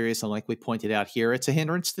animated series, and like we pointed out here, it's a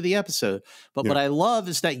hindrance to the episode. But what I love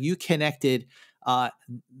is that you connected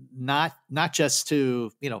not just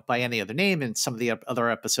to, By Any Other Name and some of the other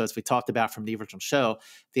episodes we talked about from the original show,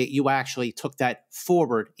 that you actually took that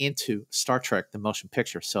forward into Star Trek: The Motion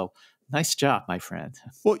Picture. So nice job, my friend.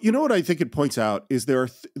 Well, you know what I think it points out is there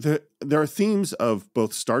are themes of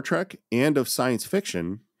both Star Trek and of science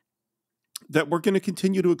fiction that we're going to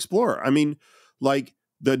continue to explore. I mean, like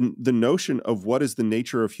the notion of what is the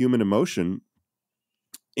nature of human emotion,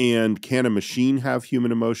 and can a machine have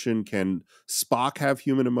human emotion? Can Spock have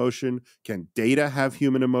human emotion? Can Data have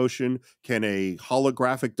human emotion? Can a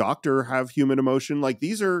holographic doctor have human emotion? Like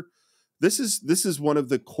this is one of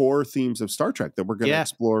the core themes of Star Trek that we're going to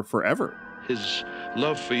explore forever. His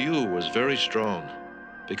love for you was very strong.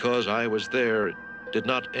 Because I was there, it did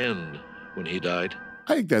not end when he died.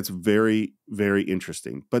 I think that's very, very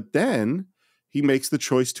interesting. But then he makes the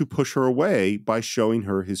choice to push her away by showing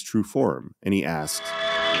her his true form. And he asks,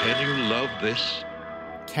 can you love this?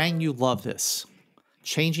 Can you love this?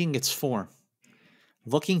 Changing its form.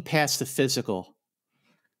 looking past the physical,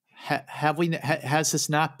 has this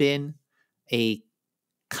not been a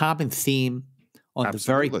common theme on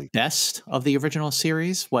Absolutely. the very best of the original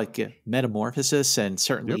series, like Metamorphosis and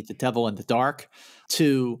certainly The Devil in the Dark,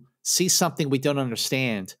 to see something we don't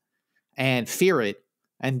understand and fear it,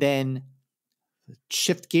 and then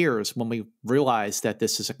shift gears when we realize that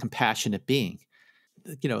this is a compassionate being?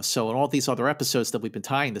 So in all these other episodes that we've been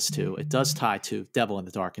tying this to, it does tie to Devil in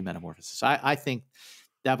the Dark and Metamorphosis. I think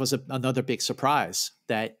that was another big surprise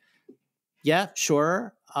that, yeah,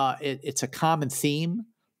 sure, it's a common theme,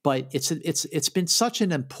 but it's been such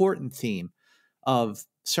an important theme of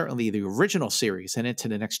certainly the original series and into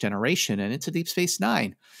the Next Generation and into Deep Space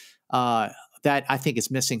Nine, that I think is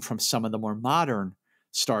missing from some of the more modern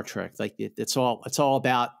Star Trek. Like it's all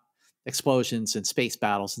about explosions and space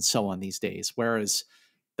battles and so on these days, whereas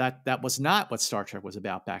that was not what Star Trek was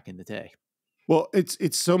about back in the day. Well,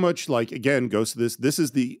 it's so much like, again, goes to this. This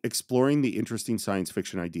is the exploring the interesting science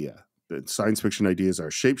fiction idea. The science fiction ideas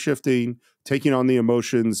are shape-shifting, taking on the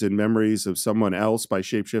emotions and memories of someone else by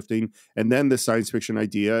shape-shifting. And then the science fiction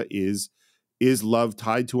idea is love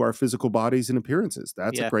tied to our physical bodies and appearances.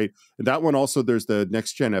 That's a great, and that one also, there's the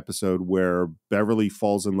Next Gen episode where Beverly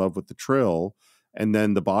falls in love with the Trill, and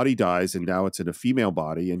then the body dies, and now it's in a female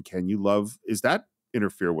body. And can you love, is that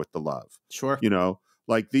interfere with the love? Sure.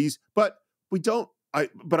 Like these, but we don't,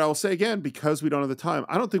 but I will say again, because we don't have the time,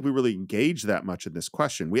 I don't think we really engage that much in this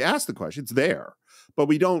question. We ask the question, it's there, but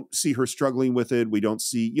we don't see her struggling with it. We don't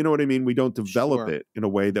see, you know what I mean? We don't develop it in a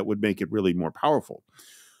way that would make it really more powerful,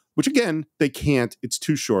 which again, they can't, it's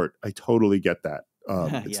too short. I totally get that.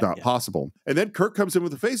 It's not possible. And then Kirk comes in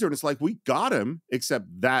with a phaser and it's like, we got him, except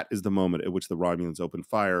that is the moment at which the Romulans open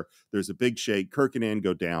fire. There's a big shake. Kirk and Ann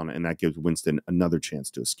go down, and that gives Winston another chance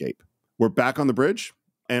to escape. We're back on the bridge.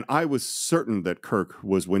 And I was certain that Kirk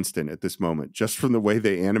was Winston at this moment, just from the way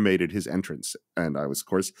they animated his entrance. And I was, of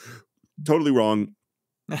course, totally wrong.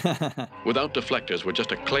 Without deflectors, we're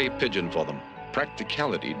just a clay pigeon for them.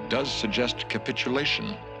 Practicality does suggest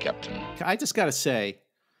capitulation, Captain. I just got to say,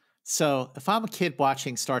 so if I'm a kid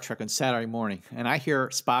watching Star Trek on Saturday morning and I hear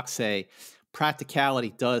Spock say,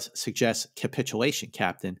 practicality does suggest capitulation,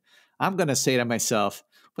 Captain, I'm going to say to myself,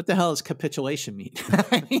 what the hell does capitulation mean?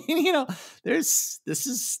 I mean, this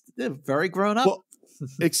is very grown up. Well,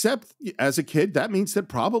 except as a kid, that means that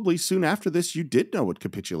probably soon after this, you did know what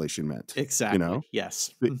capitulation meant. Exactly.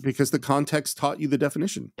 Yes. Because the context taught you the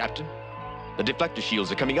definition. Captain, the deflector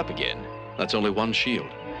shields are coming up again. That's only one shield.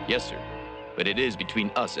 Yes, sir. But it is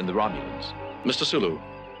between us and the Romulans. Mr. Sulu,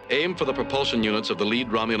 aim for the propulsion units of the lead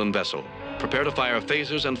Romulan vessel. Prepare to fire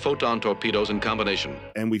phasers and photon torpedoes in combination.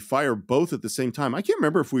 And we fire both at the same time. I can't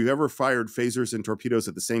remember if we've ever fired phasers and torpedoes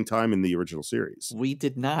at the same time in the original series. We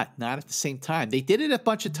did not at the same time. They did it a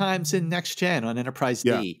bunch of times in Next Gen on Enterprise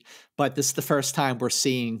D, but this is the first time we're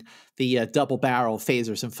seeing the double barrel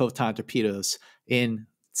phasers and photon torpedoes in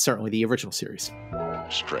certainly the original series.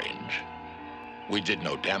 Strange. We did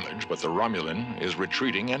no damage, but the Romulan is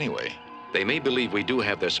retreating anyway. They may believe we do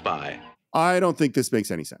have their spy. I don't think this makes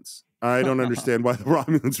any sense. I don't understand why the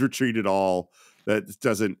Romulans retreat at all. That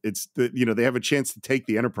doesn't, they have a chance to take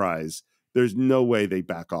the Enterprise. There's no way they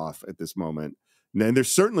back off at this moment. And they're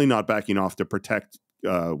certainly not backing off to protect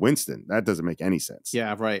Winston. That doesn't make any sense.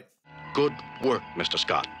 Yeah, right. Good work, Mr.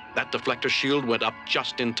 Scott. That deflector shield went up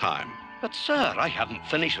just in time. But, sir, I haven't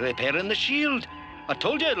finished repairing the shield. I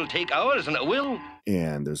told you it'll take hours, and it will.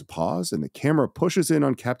 And there's a pause, and the camera pushes in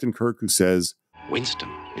on Captain Kirk, who says, Winston.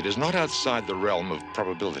 It is not outside the realm of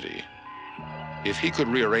probability. If he could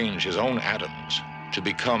rearrange his own atoms to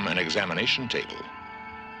become an examination table,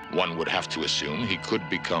 one would have to assume he could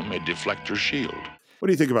become a deflector shield. What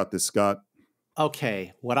do you think about this, Scott?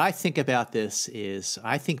 Okay, what I think about this is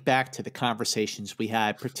I think back to the conversations we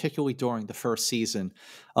had, particularly during the first season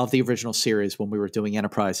of the original series when we were doing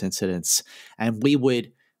Enterprise incidents, and we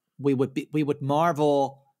would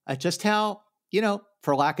marvel at just how,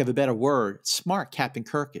 for lack of a better word, smart Captain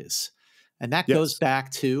Kirk is. And that goes back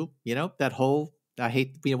to, that whole,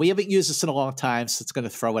 we haven't used this in a long time, so it's going to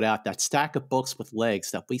throw it out, that stack of books with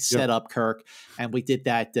legs that we set up, Kirk, and we did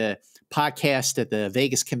that podcast at the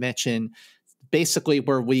Vegas convention, basically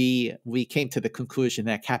where we came to the conclusion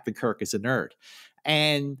that Captain Kirk is a nerd.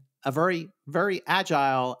 And a very, very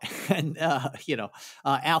agile and,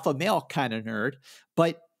 alpha male kind of nerd.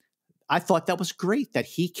 But I thought that was great that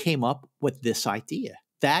he came up with this idea.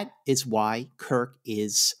 That is why Kirk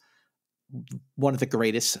is one of the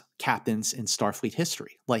greatest captains in Starfleet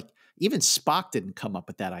history. Like, even Spock didn't come up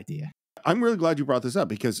with that idea. I'm really glad you brought this up,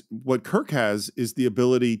 because what Kirk has is the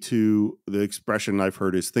ability to, the expression I've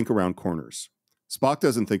heard is think around corners. Spock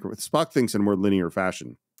doesn't think. Spock thinks in a more linear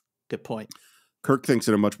fashion. Good point. Kirk thinks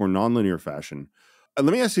in a much more nonlinear fashion.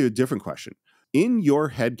 Let me ask you a different question. In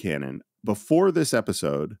your headcanon, before this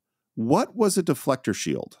episode, what was a deflector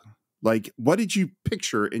shield? Like, what did you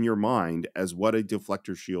picture in your mind as what a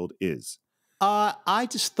deflector shield is? I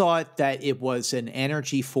just thought that it was an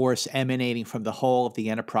energy force emanating from the whole of the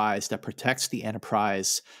Enterprise that protects the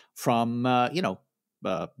Enterprise from, the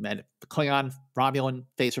Klingon, Romulan,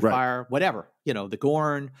 phaser fire, whatever. The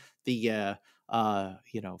Gorn, the,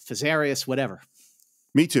 Phasarius, whatever.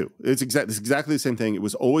 Me too. It's exactly the same thing. It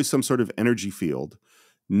was always some sort of energy field,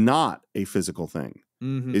 not a physical thing.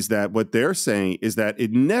 Mm-hmm. Is that what they're saying is that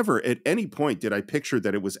it never at any point did I picture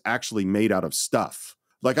that it was actually made out of stuff.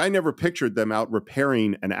 Like I never pictured them out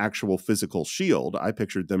repairing an actual physical shield. I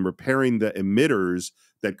pictured them repairing the emitters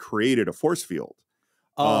that created a force field.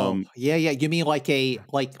 Oh, yeah. You mean like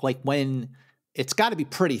when it's got to be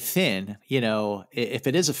pretty thin, if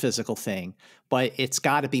it is a physical thing, but it's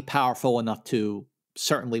got to be powerful enough to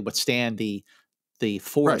certainly withstand the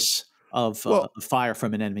force of fire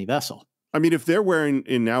from an enemy vessel. I mean, if they're wearing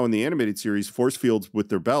now in the animated series force fields with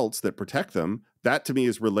their belts that protect them, that to me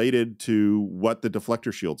is related to what the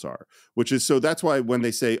deflector shields are, which is so that's why when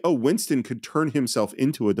they say, oh, Winston could turn himself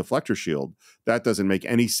into a deflector shield, that doesn't make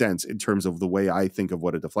any sense in terms of the way I think of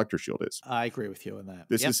what a deflector shield is. I agree with you on that.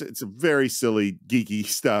 It's a very silly, geeky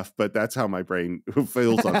stuff, but that's how my brain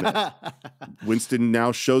feels on it. Winston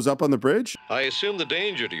now shows up on the bridge. I assume the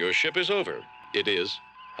danger to your ship is over. It is.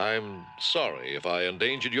 I'm sorry if I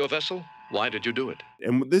endangered your vessel. Why did you do it?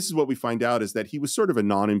 And this is what we find out is that he was sort of a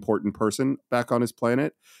non-important person back on his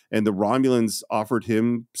planet, and the Romulans offered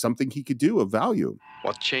him something he could do of value.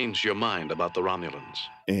 What changed your mind about the Romulans?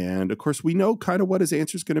 And, of course, we know kind of what his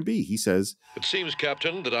answer is going to be. He says, it seems,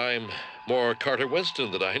 Captain, that I'm more Carter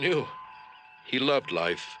Winston than I knew. He loved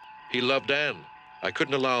life. He loved Anne. I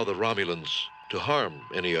couldn't allow the Romulans to harm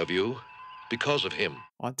any of you because of him.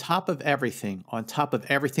 On top of everything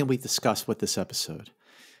we discussed with this episode,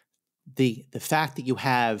 the fact that you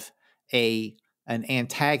have an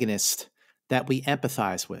antagonist that we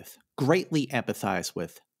empathize with, greatly empathize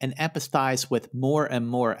with, and empathize with more and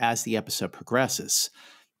more as the episode progresses.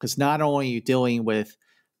 Because not only are you dealing with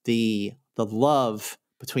the love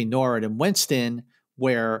between Norrin and Winston,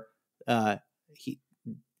 where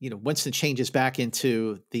Winston changes back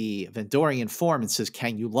into the Vendorian form and says,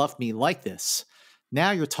 "Can you love me like this?"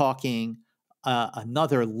 Now you're talking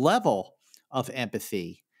another level of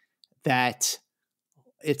empathy, that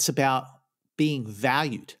it's about being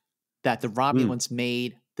valued, that the Romulans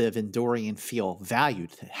made the Vendorian feel valued,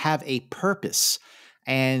 have a purpose.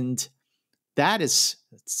 And that is,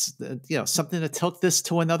 something that took this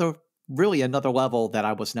to another level that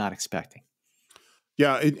I was not expecting.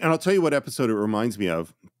 Yeah. And I'll tell you what episode it reminds me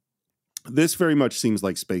of. This very much seems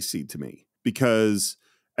like Space Seed to me, because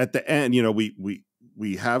at the end,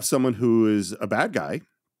 we have someone who is a bad guy,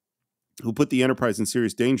 who put the Enterprise in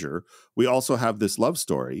serious danger. We also have this love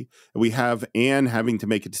story. And we have Anne having to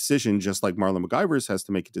make a decision, just like Marla MacGyver's has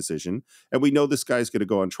to make a decision. And we know this guy's going to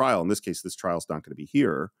go on trial. In this case, this trial's not going to be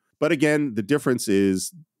here. But again, the difference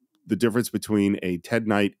is the difference between a Ted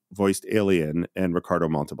Knight voiced alien and Ricardo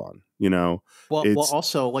Montalban. Well,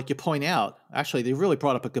 also, like you point out, actually, they really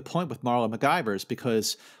brought up a good point with Marla MacGyver's,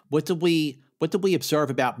 because what did we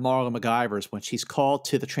observe about Marla MacGyver's when she's called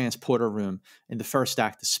to the transporter room in the first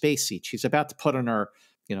act of Space Seed? She's about to put on her,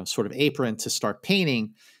 sort of apron to start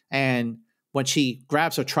painting. And when she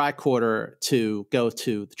grabs her tricorder to go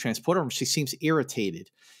to the transporter room, she seems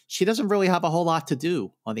irritated. She doesn't really have a whole lot to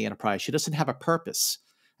do on the Enterprise. She doesn't have a purpose.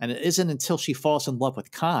 And it isn't until she falls in love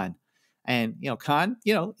with Khan. And, Khan,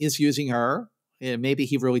 is using her. Maybe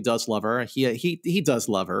he really does love her. He does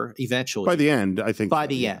love her eventually. By the end, I think. By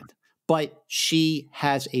the end. But she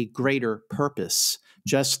has a greater purpose,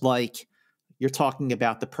 just like you're talking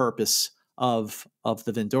about the purpose of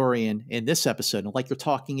the Vendorian in this episode, and like you're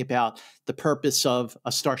talking about the purpose of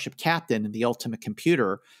a starship captain in the Ultimate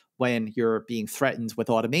Computer when you're being threatened with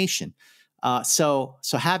automation. So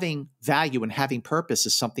having value and having purpose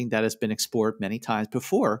is something that has been explored many times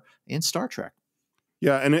before in Star Trek.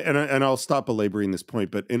 Yeah, and I'll stop belaboring this point,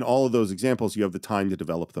 but in all of those examples, you have the time to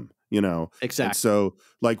develop them, Exactly. And so,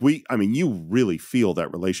 you really feel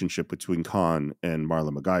that relationship between Khan and Marla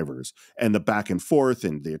MacGyver's, and the back and forth,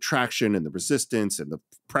 and the attraction, and the resistance, and the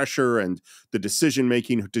pressure, and the decision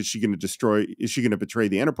making. Is she going to betray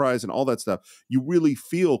the Enterprise, and all that stuff? You really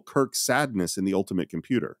feel Kirk's sadness in the Ultimate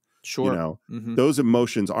Computer. Sure. Those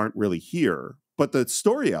emotions aren't really here, but the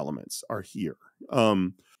story elements are here.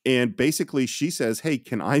 And basically she says, hey,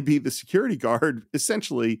 can I be the security guard,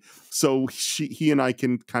 essentially, so he and I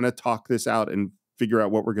can kind of talk this out and figure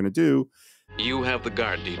out what we're going to do. You have the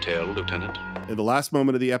guard detail, Lieutenant. In the last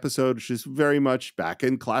moment of the episode, which is very much back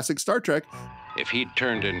in classic Star Trek. If he'd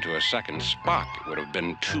turned into a second Spock, it would have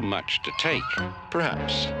been too much to take.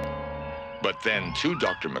 Perhaps. But then 2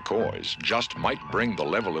 Dr. McCoys just might bring the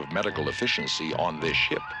level of medical efficiency on this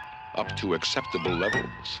ship up to acceptable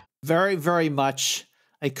levels. Very, very much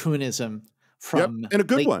a Kunism from... Yep, and a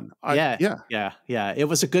good one. Yeah. It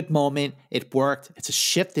was a good moment. It worked. It's a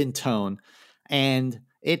shift in tone. And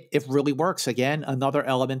it really works. Again, another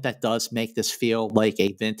element that does make this feel like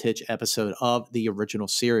a vintage episode of the original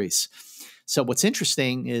series. So what's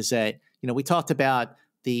interesting is that, we talked about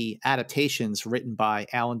the adaptations written by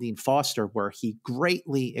Alan Dean Foster, where he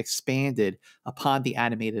greatly expanded upon the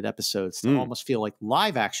animated episodes to almost feel like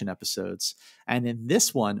live action episodes. And in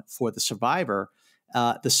this one, for The Survivor,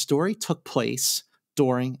 the story took place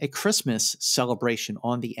during a Christmas celebration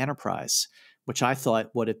on the Enterprise, which I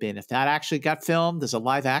thought would have been, if that actually got filmed as a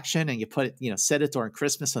live action and you put it, set it during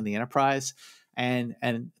Christmas on the Enterprise, and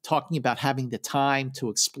talking about having the time to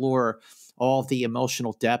explore all the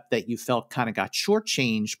emotional depth that you felt kind of got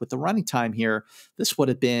shortchanged with the running time here, this would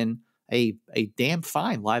have been a damn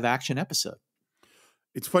fine live action episode.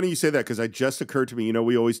 It's funny you say that, because it just occurred to me,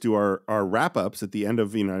 we always do our wrap-ups at the end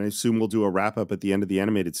of, and I assume we'll do a wrap-up at the end of the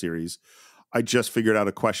animated series. I just figured out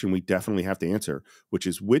a question we definitely have to answer, which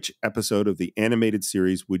is, which episode of the animated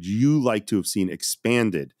series would you like to have seen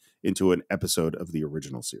expanded into an episode of the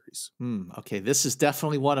original series? Okay, this is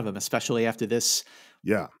definitely one of them, especially after this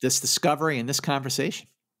discovery and this conversation.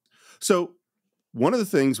 So one of the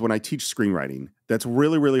things when I teach screenwriting that's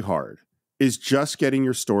really, really hard is just getting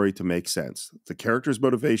your story to make sense. The characters'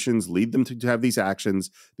 motivations lead them to have these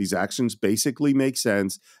actions. These actions basically make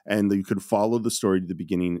sense, and you can follow the story to the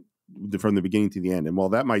beginning, from the beginning to the end. And while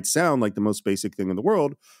that might sound like the most basic thing in the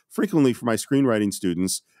world, frequently for my screenwriting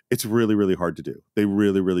students, it's really, really hard to do. They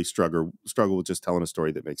really, really struggle with just telling a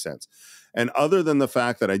story that makes sense. And other than the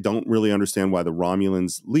fact that I don't really understand why the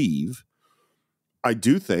Romulans leave, I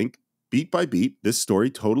do think, beat by beat, this story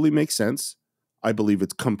totally makes sense. I believe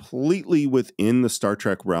it's completely within the Star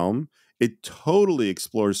Trek realm. It totally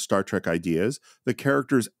explores Star Trek ideas. The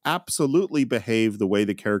characters absolutely behave the way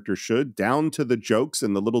the characters should, down to the jokes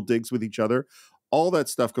and the little digs with each other. All that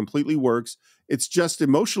stuff completely works. It's just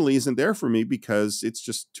emotionally isn't there for me because it's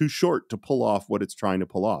just too short to pull off what it's trying to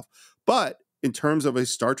pull off. But in terms of a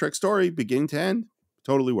Star Trek story, beginning to end,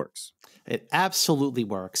 totally works. It absolutely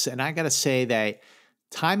works. And I got to say that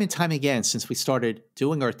time and time again, since we started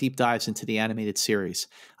doing our deep dives into the animated series,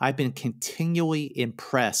 I've been continually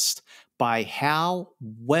impressed by how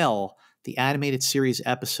well the animated series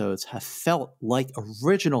episodes have felt like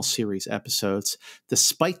original series episodes,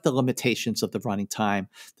 despite the limitations of the running time,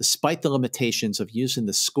 despite the limitations of using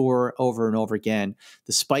the score over and over again,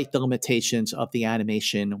 despite the limitations of the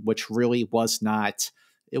animation, which really was not,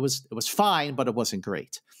 it was fine, but it wasn't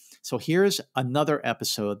great. So here's another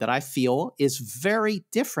episode that I feel is very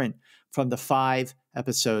different from the 5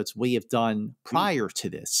 episodes we have done prior to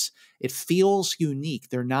this. It feels unique.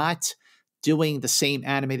 They're not doing the same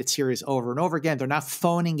animated series over and over again. They're not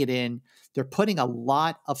phoning it in. They're putting a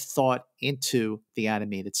lot of thought into the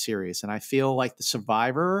animated series. And I feel like The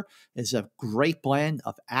Survivor is a great blend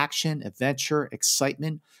of action, adventure,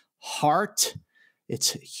 excitement, heart.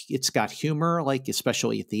 It's got humor, like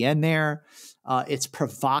especially at the end there. It's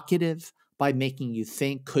provocative by making you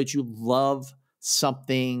think, could you love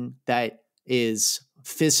something that is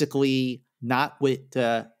physically not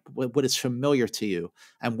what is familiar to you?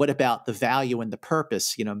 And what about the value and the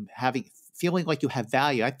purpose, feeling like you have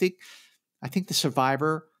value? I think The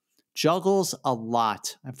Survivor juggles a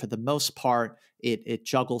lot. And for the most part, it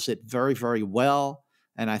juggles it very, very well.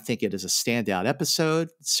 And I think it is a standout episode.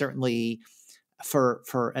 Certainly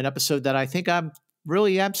for an episode that I think I'm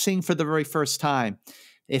seeing for the very first time.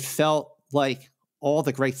 It felt like all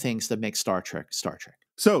the great things that make Star Trek.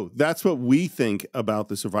 So that's what we think about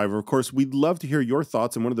The Survivor. Of course, we'd love to hear your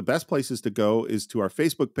thoughts. And one of the best places to go is to our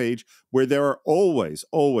Facebook page, where there are always,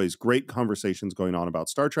 always great conversations going on about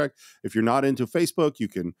Star Trek. If you're not into Facebook, you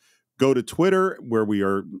can go to Twitter, where we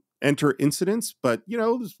are enter incidents, but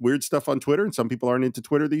there's weird stuff on Twitter, and some people aren't into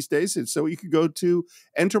Twitter these days. And so you could go to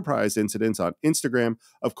Enterprise Incidents on Instagram.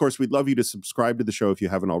 Of course, we'd love you to subscribe to the show if you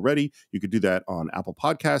haven't already. You could do that on Apple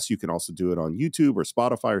Podcasts. You can also do it on YouTube or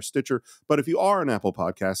Spotify or Stitcher. But if you are on Apple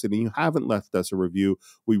Podcasts and you haven't left us a review,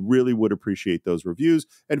 we really would appreciate those reviews.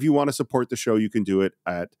 And if you want to support the show, you can do it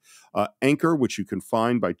at Anchor, which you can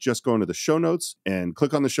find by just going to the show notes and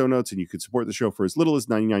click on the show notes, and you can support the show for as little as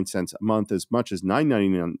 99 cents a month, as much as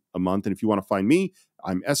 $9.99 a month. And if you want to find me,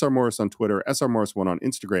 I'm SR Morris on Twitter, SR Morris1 on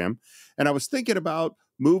Instagram. And I was thinking about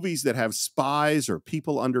movies that have spies or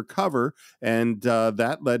people undercover, and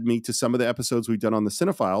that led me to some of the episodes we've done on the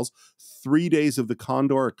Cinephiles. 3 Days of the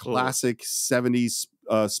Condor, a classic 70s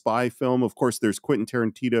spy film. Of course, there's Quentin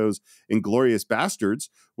Tarantino's Inglourious Bastards,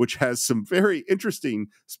 which has some very interesting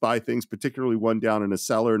spy things, particularly one down in a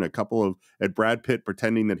cellar and a couple at Brad Pitt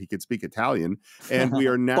pretending that he could speak Italian. And we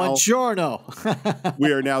are now Buongiorno.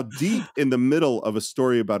 we are now deep in the middle of a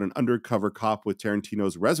story about an undercover cop with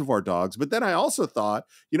Tarantino's Reservoir Dogs. But then I also thought,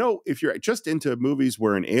 if you're just into movies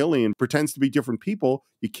where an alien pretends to be different people,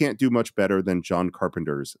 you can't do much better than John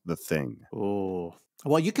Carpenter's The Thing. Oh.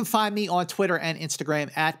 Well, you can find me on Twitter and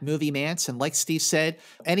Instagram at MovieMance. And like Steve said,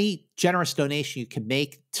 any generous donation you can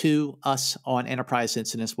make to us on Enterprise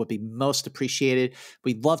Incidents would be most appreciated.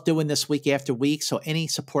 We love doing this week after week, so any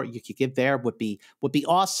support you could give there would be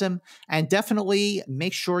awesome. And definitely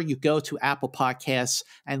make sure you go to Apple Podcasts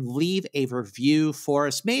and leave a review for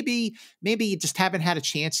us. Maybe you just haven't had a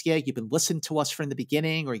chance yet. You've been listening to us from the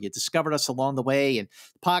beginning, or you discovered us along the way, and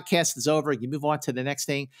the podcast is over. You move on to the next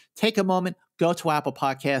thing. Take a moment. Go to Apple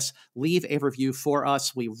Podcasts, leave a review for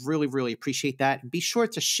us. We really, really appreciate that. And be sure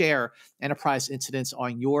to share Enterprise Incidents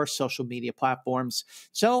on your social media platforms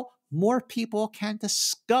so more people can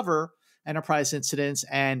discover Enterprise Incidents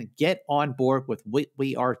and get on board with what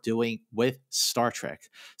we are doing with Star Trek.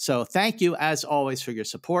 So thank you, as always, for your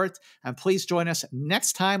support. And please join us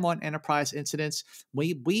next time on Enterprise Incidents.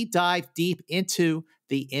 We dive deep into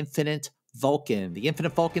the Infinite Vulcan. The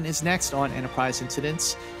Infinite Vulcan is next on Enterprise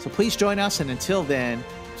Incidents. So please join us. And until then,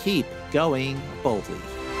 keep going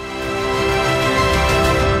boldly.